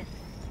support weapon.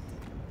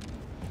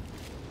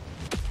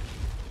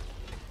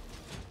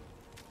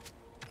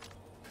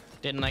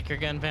 Didn't like your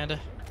gun, Panda?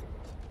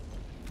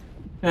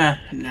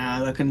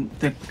 No,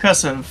 the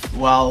cussive,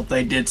 while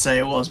they did say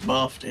it was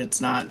buffed,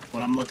 it's not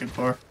what I'm looking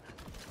for.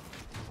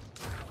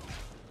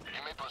 You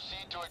may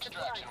proceed to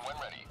extraction when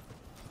ready.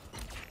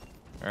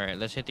 Alright,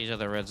 let's hit these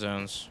other red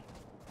zones.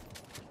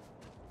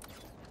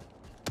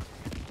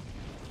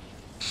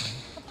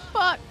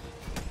 Fuck.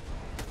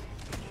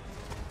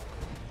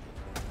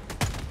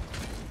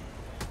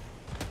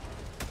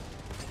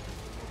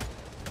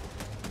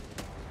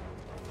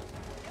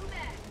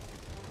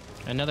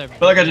 Another. I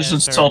feel like I just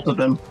insulted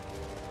them.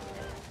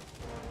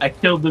 I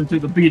killed them to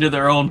the beat of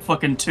their own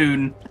fucking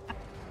tune.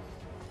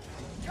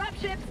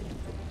 Dropship.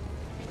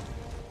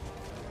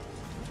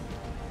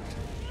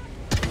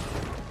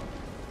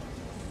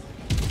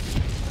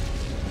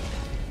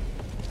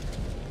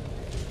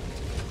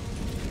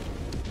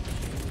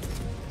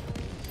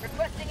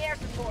 Requesting air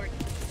support.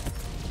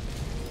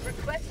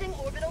 Requesting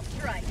orbital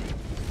strike.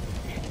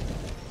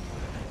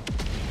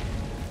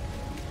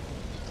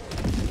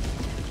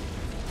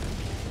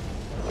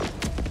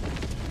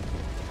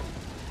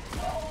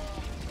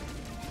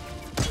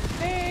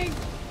 Big.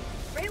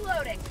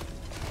 Reloading.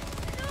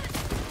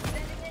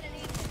 Sending in an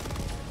eagle.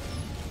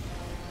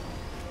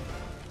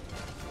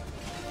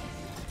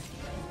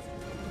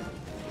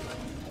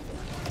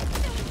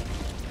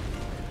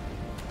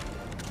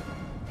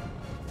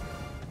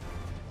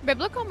 Babe,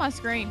 look on my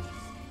screen.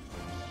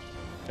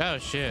 Oh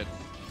shit.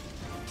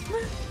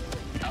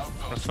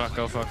 Oh fuck,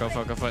 oh fuck, oh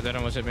fuck, oh fuck. That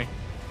almost hit me.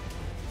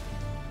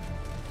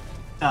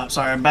 Oh,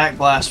 sorry, a back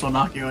blast will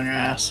knock you on your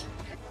ass.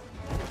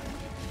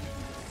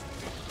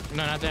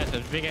 No, not that.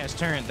 The big ass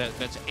turret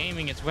that's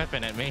aiming its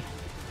weapon at me.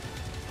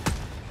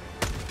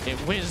 It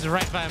whizzed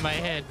right by my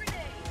head.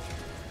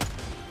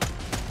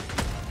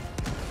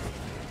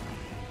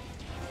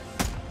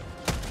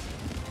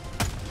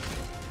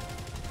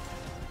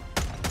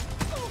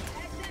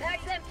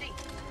 Bag's empty.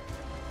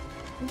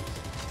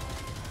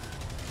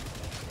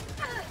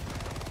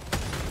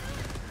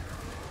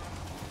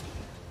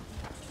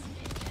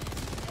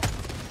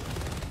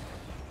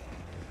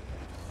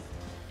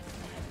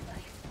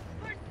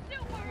 For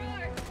Super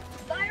Art.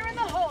 Fire in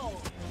the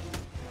hole.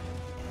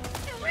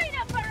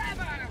 Arena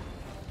forever.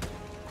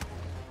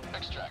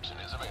 Extraction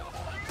is available.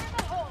 Fire in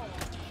the hole.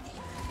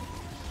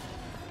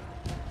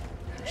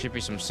 Should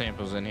be some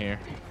samples in here.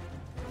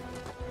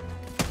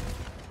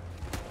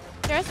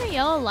 There's a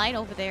yellow light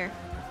over there.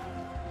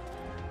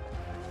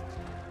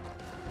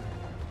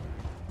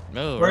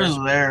 Oh, Where's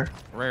there?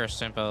 rare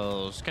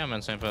samples. Come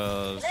on,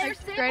 samples. Rare Like,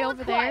 sample right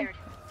over there. acquired.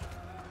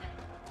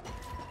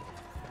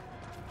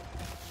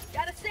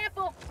 Got a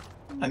sample.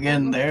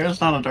 Again, there's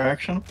not a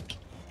direction.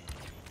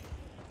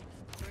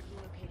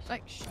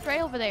 Like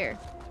straight over there.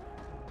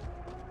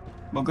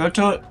 We'll go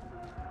to it.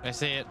 I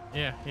see it.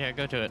 Yeah,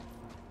 go to it.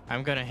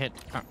 I'm gonna hit.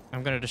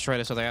 I'm gonna destroy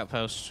this other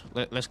outpost.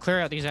 Let's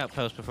clear out these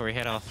outposts before we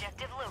head off.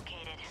 Objective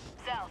located.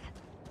 South.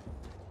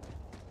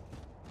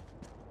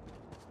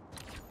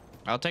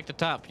 I'll take the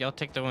top. Y'all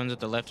take the ones at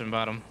the left and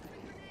bottom.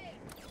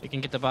 We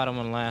can get the bottom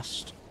one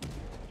last.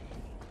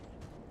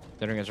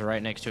 That brings us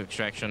right next to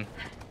extraction.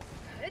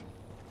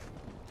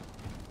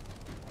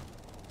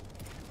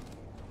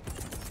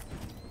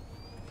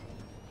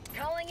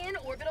 Calling in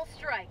orbital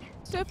strike.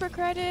 Super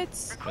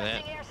credits.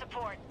 Requesting air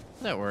support.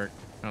 That work?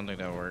 I don't think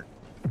that'll work.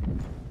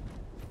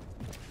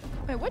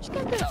 Wait, which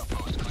gun did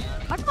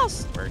I got a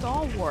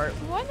stalwart.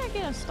 Why did I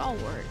get a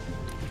stalwart?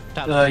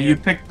 Top You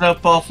picked it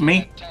up off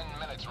me. 10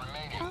 minutes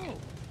remaining. Oh.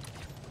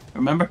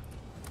 Remember?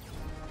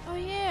 Oh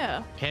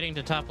yeah. Heading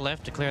to top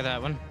left to clear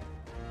that one.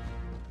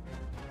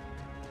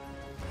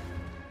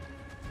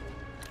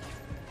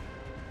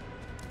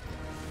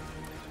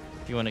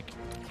 You want to?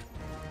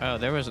 Oh,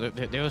 there was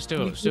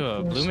still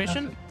a blue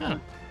mission. Oh.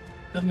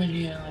 Come in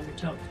here, let me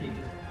talk to you.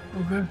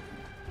 Okay.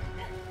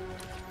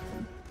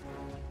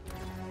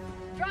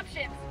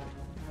 Dropships.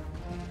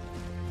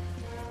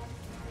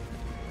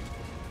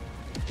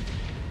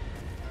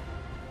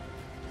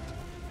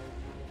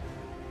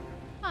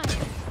 Hi.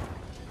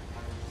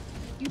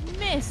 You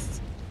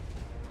missed.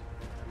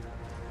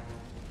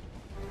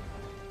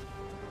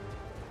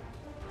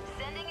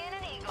 Sending in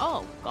an eagle.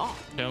 Oh god.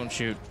 Don't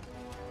shoot.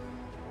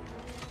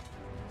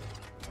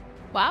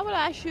 Why would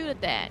I shoot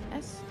at that?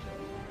 That's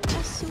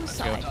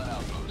suicide.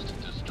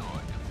 Outpost destroyed.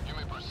 You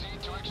may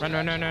proceed to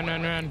extraction.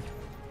 Run.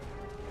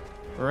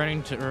 We're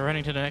running to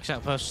the next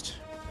outpost.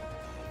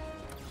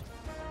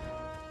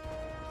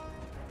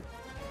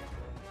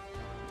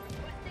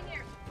 Requesting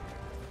air.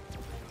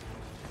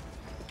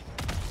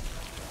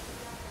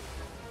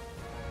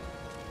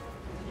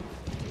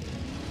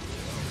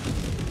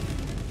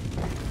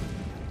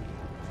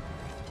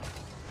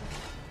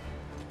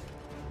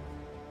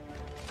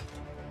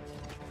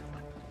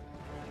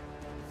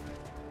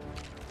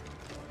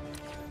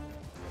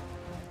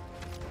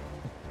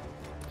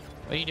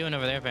 What are you doing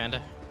over there,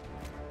 Panda?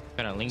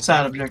 Got a link.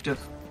 Side objective.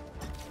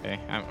 Okay,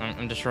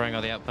 I'm destroying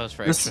all the outposts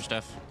for This- extra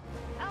stuff.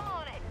 I'm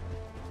on it.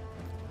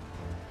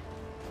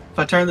 If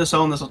I turn this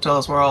on, this will tell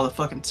us where all the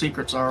fucking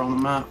secrets are on the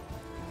map.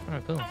 Oh,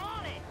 cool. I'm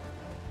on it.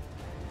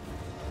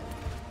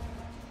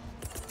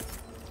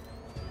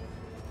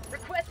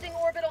 Requesting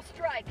orbital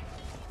strike.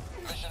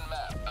 Mission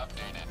map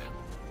updated.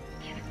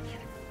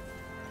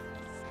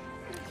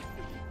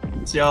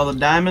 See all the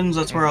diamonds?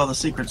 That's where all the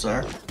secrets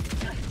are.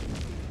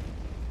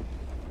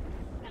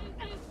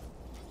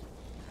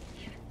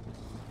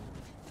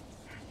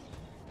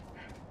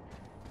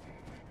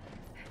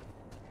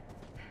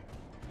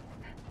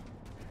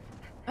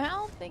 I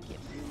don't think it.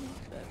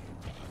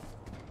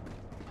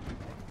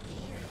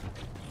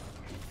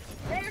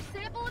 Rare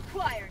sample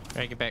acquired.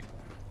 Alright, get back.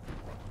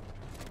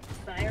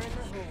 Fire in the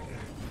hole.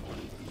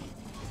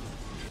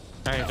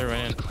 Alright, they're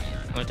running.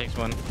 Only takes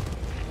one.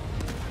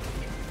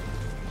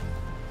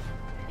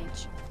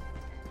 H.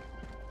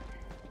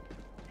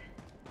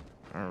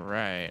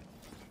 Alright.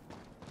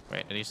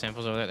 Wait, are these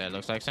samples over there? That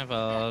looks like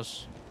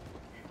samples.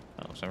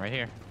 Oh, some right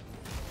here.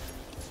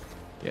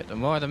 Yeah, the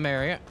more the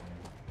merrier.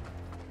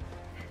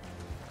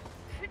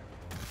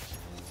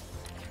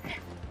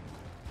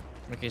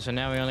 Okay, so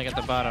now we only got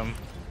the bottom.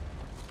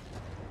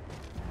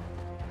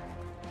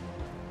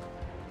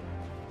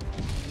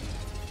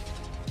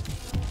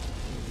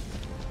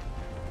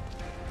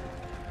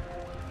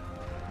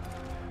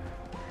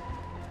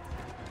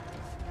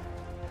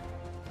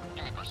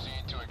 You may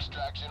proceed to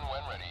extraction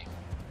when ready.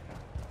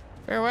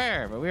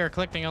 Where? But we are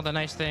collecting all the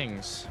nice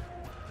things.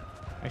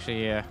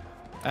 Actually, yeah.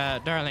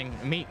 Darling,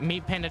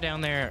 meet Panda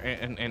down there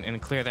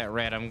and clear that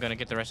red. I'm gonna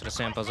get the rest of the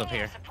samples up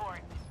Requesting air here. support.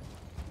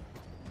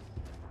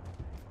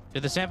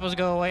 Did the samples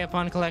go away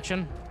upon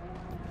collection?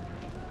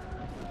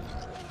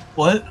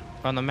 What?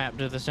 On the map,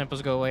 do the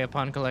samples go away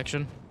upon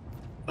collection?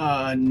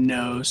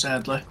 No,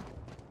 sadly.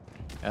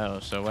 Oh,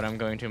 so what I'm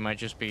going to might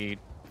just be...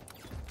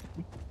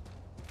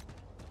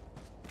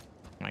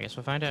 I guess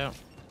we'll find out.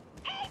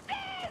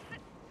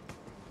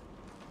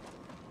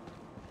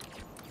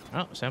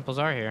 Oh, samples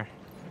are here.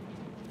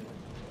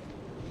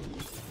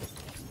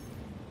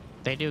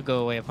 They do go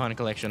away upon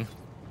collection.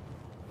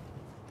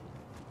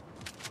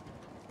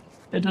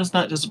 It does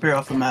not disappear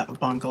off the map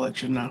upon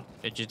collection, no.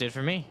 It just did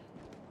for me.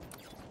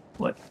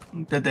 What?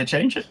 Did they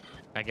change it?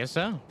 I guess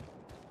so.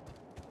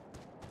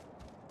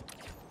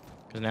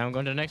 Because now I'm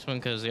going to the next one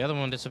because the other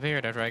one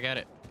disappeared after I got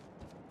it.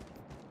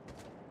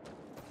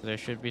 There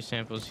should be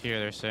samples here,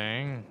 they're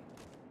saying.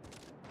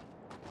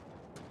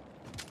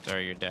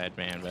 Sorry you're dead,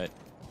 man, but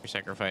your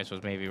sacrifice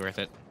was maybe worth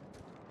it.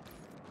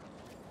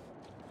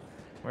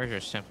 Where's your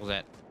samples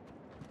at?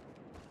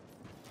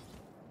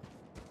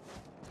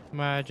 Am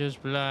I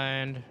just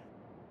blind?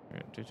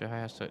 Due to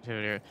high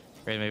activity,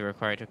 grade may be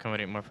required to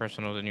accommodate more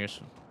personal than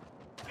useful.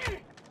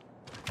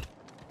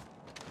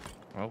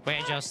 Oh,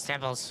 where's your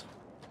samples?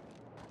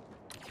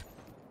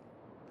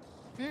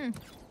 Hmm.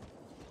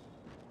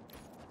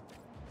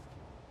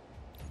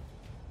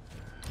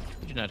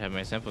 You do not have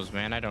my samples,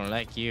 man. I don't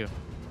like you.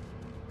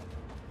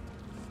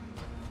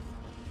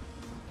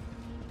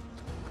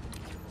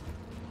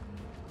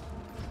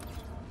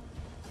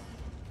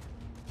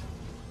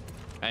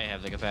 I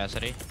have the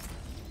capacity.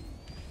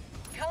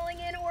 Calling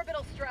in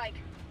orbital strike.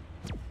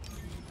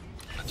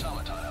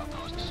 Automaton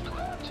outpost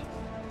scrapped.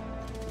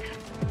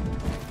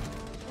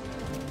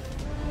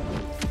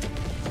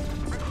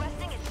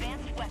 Requesting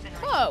advanced weaponry.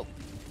 Whoa!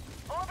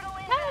 Orbital How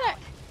did I?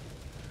 inbound.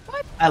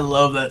 What? I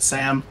love that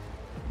Sam.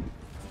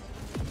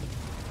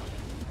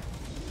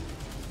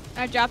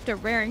 I dropped a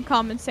rare and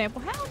common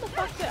sample. How the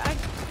fuck did I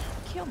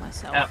kill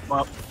myself?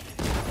 Well,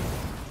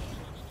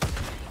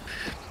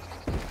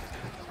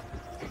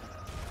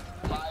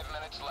 5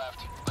 minutes left.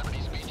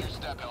 Liberty speed your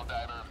step,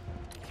 Helldiver.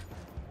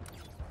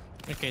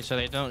 Okay, so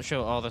they don't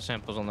show all the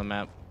samples on the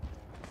map.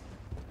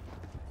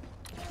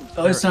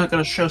 oh, it's not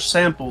going to show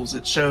samples.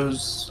 It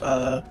shows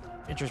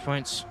Interest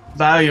points.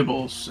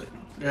 valuables.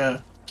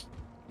 Yeah.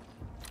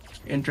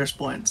 Interest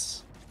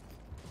points.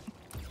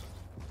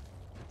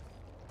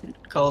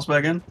 Call us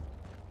back in.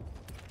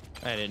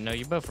 I didn't know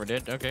you both were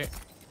dead. Okay.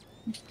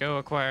 Go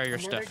acquire your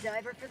Another stuff.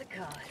 diver for the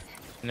cause.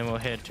 And then we'll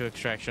head to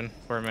extraction.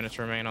 4 minutes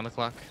remain on the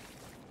clock.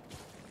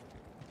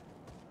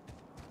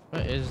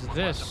 What is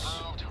this?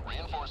 Approved.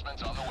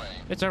 Reinforcements on the way.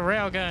 It's a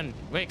railgun.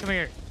 Wait, come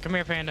here. Come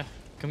here, Panda.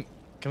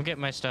 Come get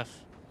my stuff.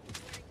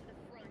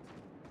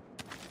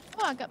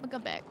 Oh, I got my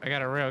gun back. I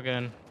got a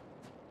railgun.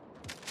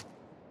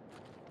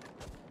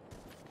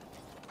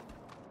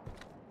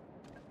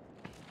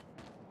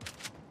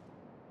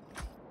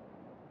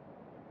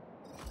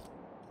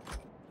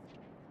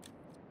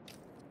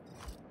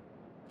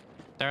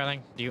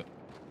 Darling, do you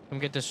come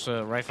get this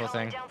rifle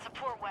Calling thing? down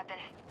support weapon.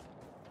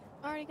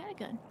 I already got a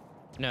gun.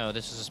 No,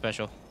 this is a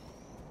special.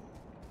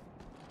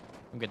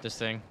 Come get this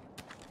thing.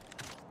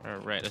 All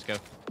right, let's go.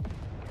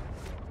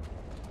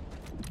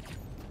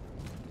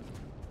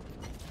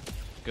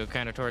 Go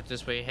kind of towards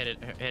this way,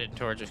 headed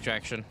towards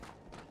extraction.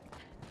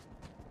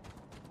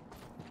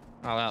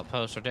 All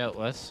outposts are dealt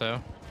with,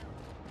 so.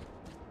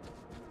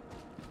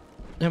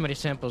 How many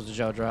samples did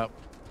y'all drop?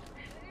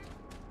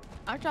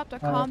 I dropped a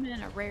common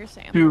and a rare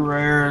sample. 2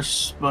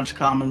 rares, bunch of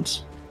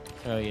commons.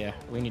 Oh yeah,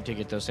 we need to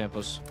get those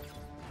samples.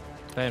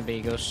 Plan B,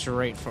 go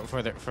straight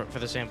for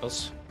the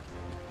samples.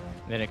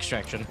 Then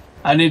extraction.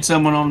 I need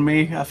someone on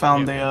me. I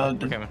found We're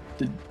coming.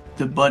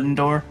 the button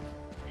door.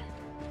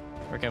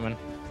 We're coming.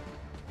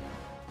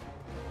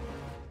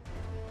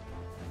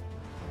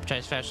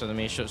 Tries faster than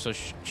me, so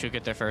she'll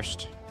get there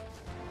first.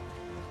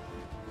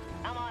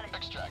 I'm on it.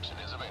 Extraction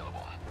is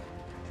available.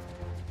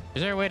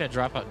 Is there a way to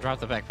drop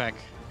the backpack?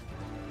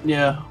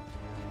 Yeah.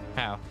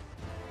 How?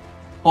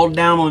 Hold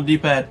down on the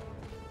D-pad.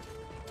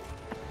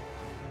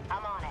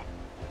 I'm on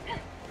it.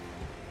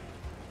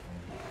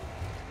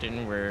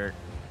 Didn't work.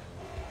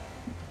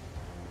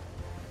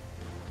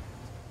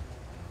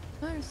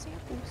 What are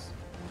samples?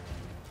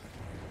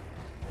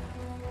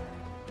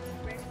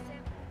 Rare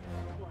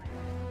sample acquired.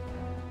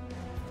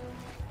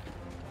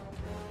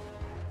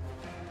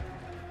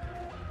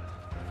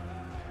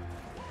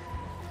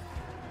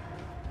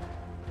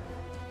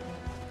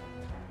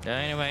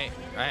 Anyway,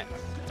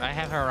 I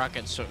have her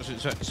rocket, so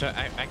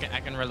I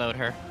can reload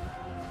her.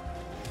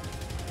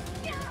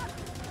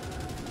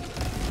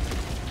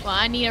 Well,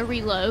 I need a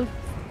reload.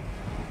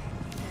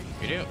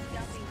 You do?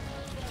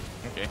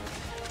 Okay.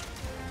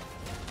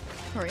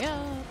 Hurry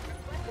up.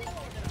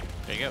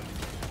 There you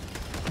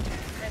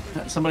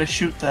go. Somebody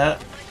shoot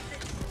that.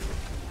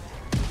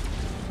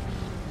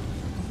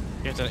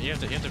 You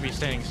have to be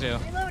standing still.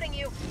 Reloading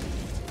you.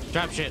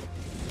 Drop shit.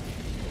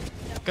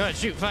 Go ahead,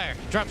 shoot, fire.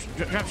 Drop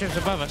ship's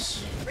above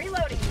us.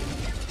 Reloading.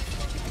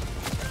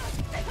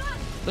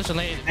 Listen,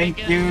 ladies.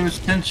 Thank you,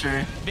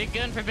 Century. Big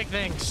gun for big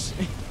things.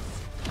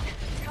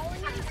 Calling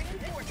in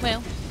reinforcements.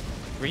 Well,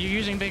 Were you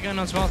using big gun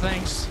on small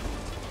things?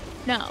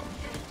 no.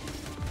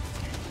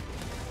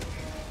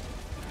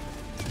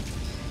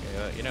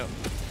 Okay, you know,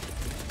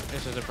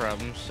 this is a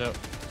problem. So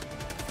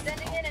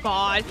Sending in an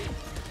God.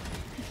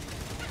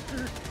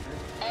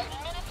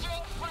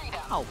 Administering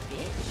freedom. Oh,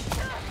 bitch.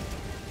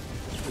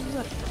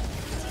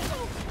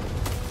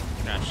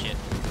 ah shit.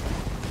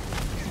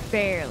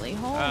 Barely.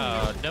 Holy.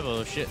 Oh,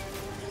 double shit.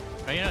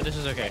 Oh, you know, this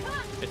is okay.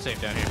 It's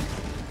safe down here.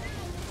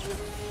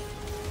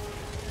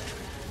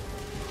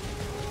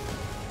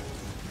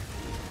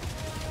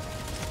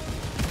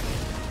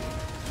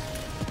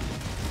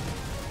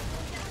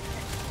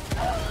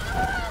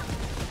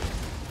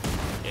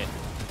 Yeah.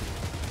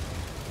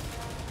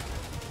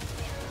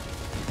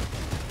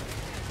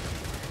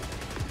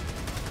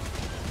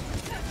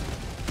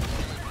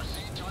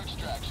 Proceed to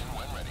extraction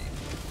when ready.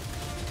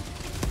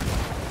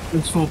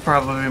 This will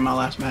probably be my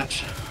last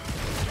match.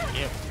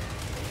 Yep.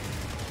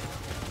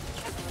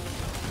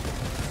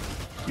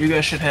 You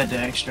guys should head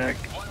to extract.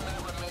 1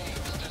 minute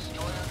remains.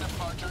 Destroyer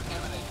departure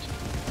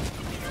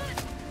imminent.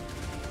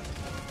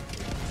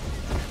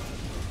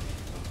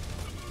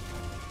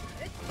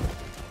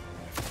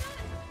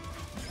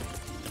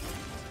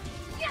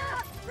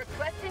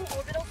 requesting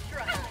orbital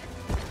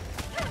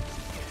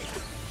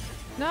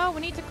No,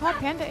 we need to call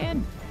Panda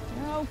in.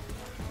 No.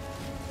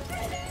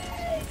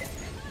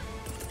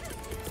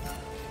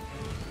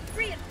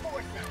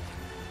 Reinforcing.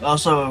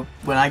 Also,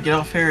 when I get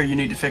off here, you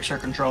need to fix your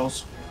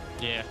controls.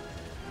 Yeah.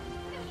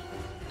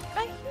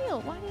 I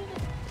heal. Why didn't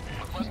it?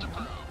 Request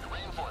approved.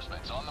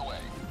 Reinforcements on the way.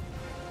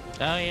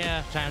 Oh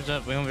yeah, time's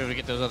up. We won't be able to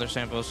get those other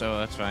samples, so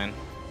that's fine.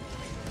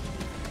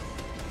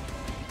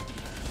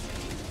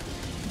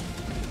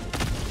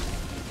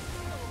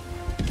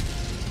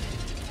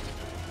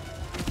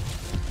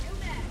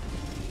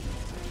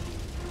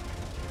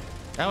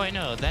 Oh wait,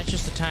 no, that's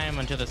just the time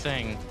until the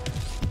thing.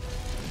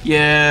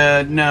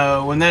 Yeah,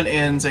 no. When that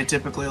ends, they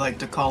typically like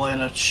to call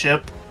in a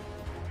ship,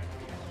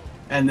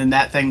 and then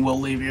that thing will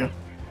leave you.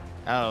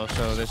 Oh,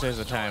 so this is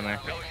the timer.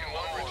 Pelican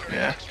 1 returning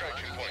Yeah.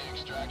 extraction point.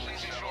 Extraction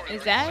shore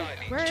Is that?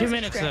 inside. Where is 2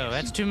 minutes Stretch? though.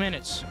 That's 2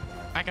 minutes.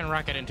 I can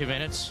rock it in 2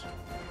 minutes.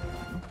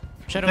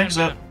 Shadow Think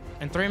so. Man,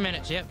 in 3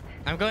 minutes. Yep.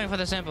 I'm going for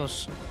the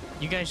samples.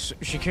 You guys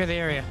secure the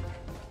area.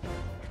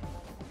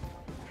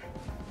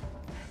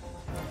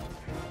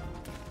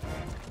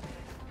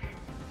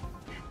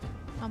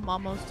 I'm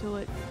almost to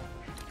it.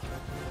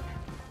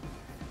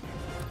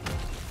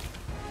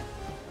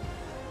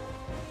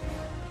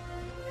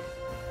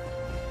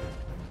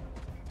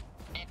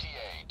 ETA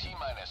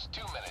T-minus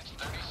 2 minutes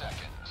 30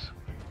 seconds.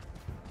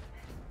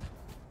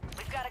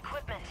 We've got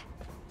equipment.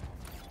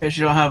 In case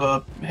you don't have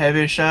a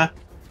heavy shot,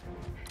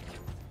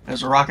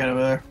 there's a rocket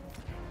over there.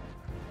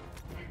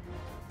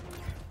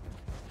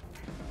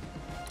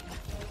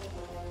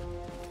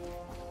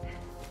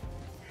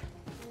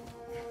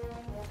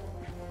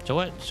 So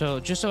what? So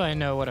just so I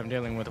know what I'm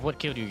dealing with, what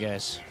killed you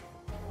guys?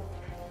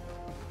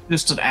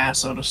 Just an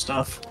ass load of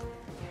stuff.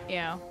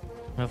 Yeah.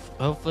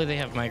 Hopefully they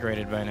have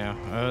migrated by now.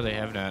 Oh, they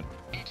have not.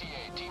 ETA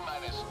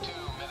T-minus 2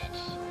 minutes.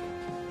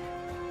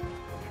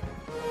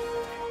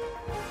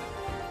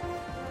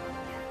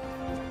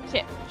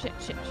 Shit.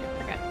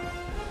 Forgot.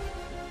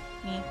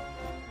 Me.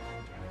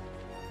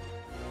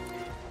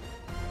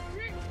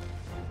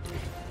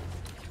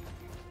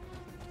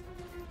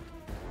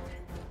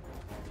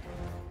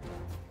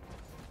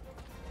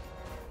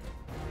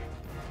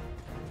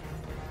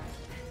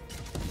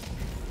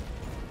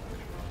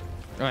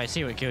 Oh, I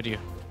see what killed you.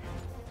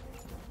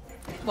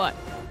 What?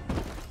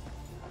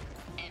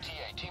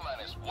 ETA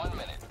T-minus 1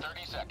 minute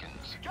 30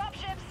 seconds.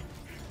 Dropships.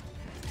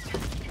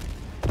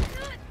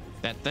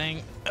 That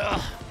thing.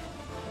 Ugh.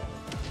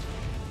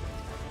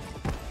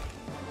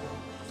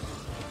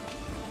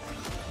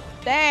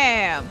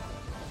 Damn!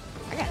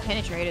 I got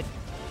penetrated.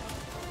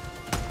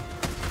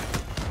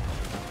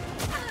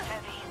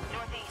 Heavy.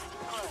 Northeast.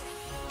 Close.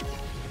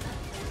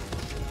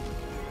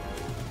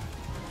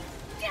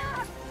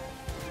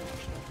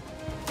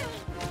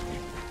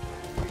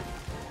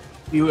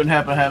 You wouldn't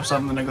happen to have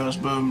something that goes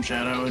boom,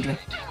 Shadow, would you?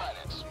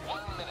 T-minus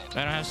 1 minute.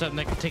 I don't have something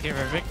that can take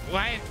care of it.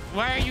 Why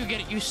are you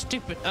getting, you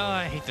stupid? Oh,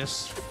 I hate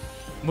this.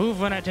 Move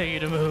when I tell you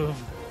to move.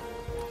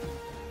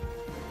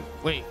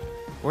 Wait,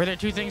 were there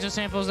 2 things of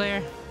samples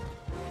there?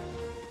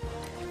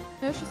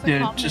 There's just a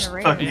Dude, common just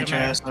array. fucking Yeah, get your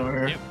man. ass over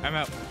here. Yep, I'm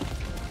out.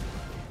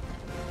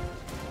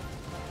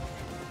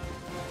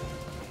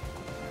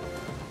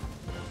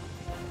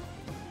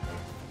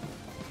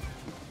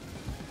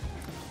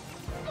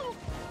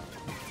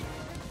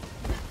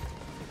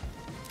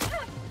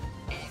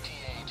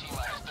 ETA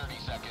T-minus 30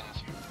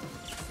 seconds.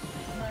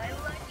 My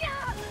luck.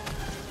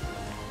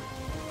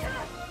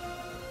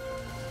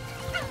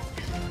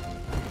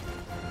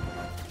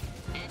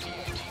 ETA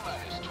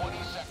T-minus 20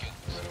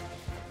 seconds.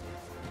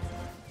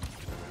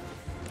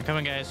 I'm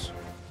coming, guys.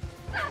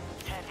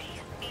 Heavy.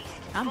 East.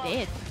 I'm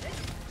dead.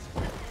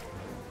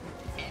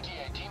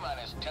 ETA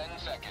T-minus 10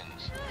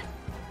 seconds.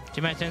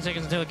 2 minutes, 10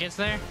 seconds until it gets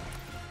there.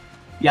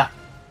 Yeah.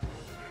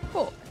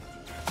 4,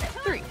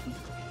 3,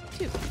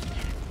 2,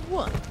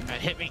 1.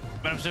 That hit me,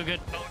 but I'm still good.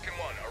 Pelican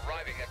 1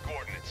 arriving at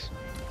coordinates.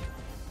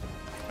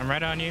 I'm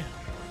right on you.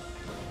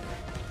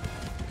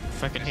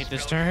 Fucking hate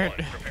this Pelican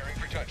turret. 1 preparing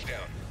for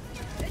touchdown.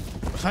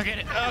 Fucking.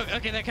 Oh,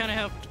 okay, that kind of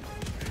helped.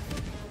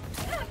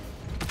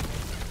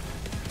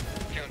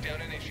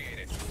 Countdown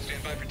initiated.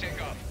 Stand by for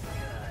takeoff.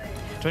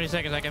 20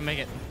 seconds, I can make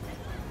it.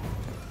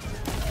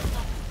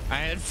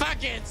 I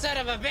fucking son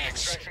of a bitch!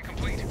 Extraction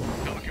complete.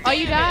 Pelican Oh,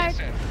 you 1 died?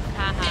 set.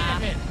 Haha.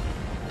 Damn it!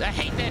 I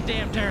hate that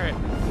damn turret.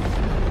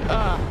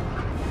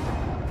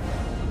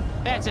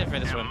 That's it for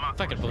this one.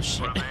 Fucking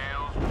bullshit.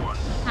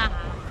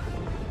 Haha.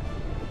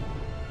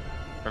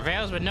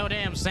 Prevails with no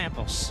damn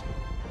samples.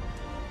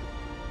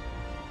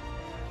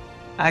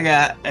 I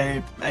got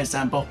a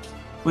sample.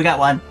 We got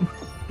one.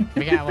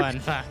 We got one.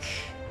 Fuck.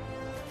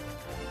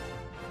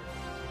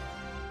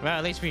 Well,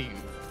 at least we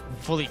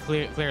fully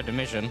cleared the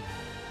mission.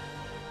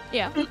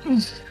 Yeah.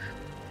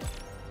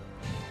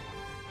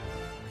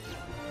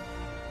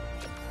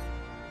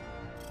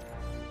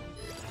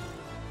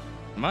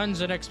 Muns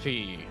and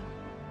XP.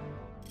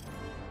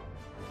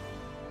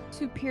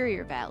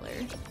 Superior valor.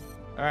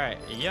 Alright,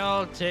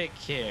 y'all take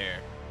care.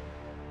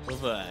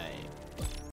 Bye-bye.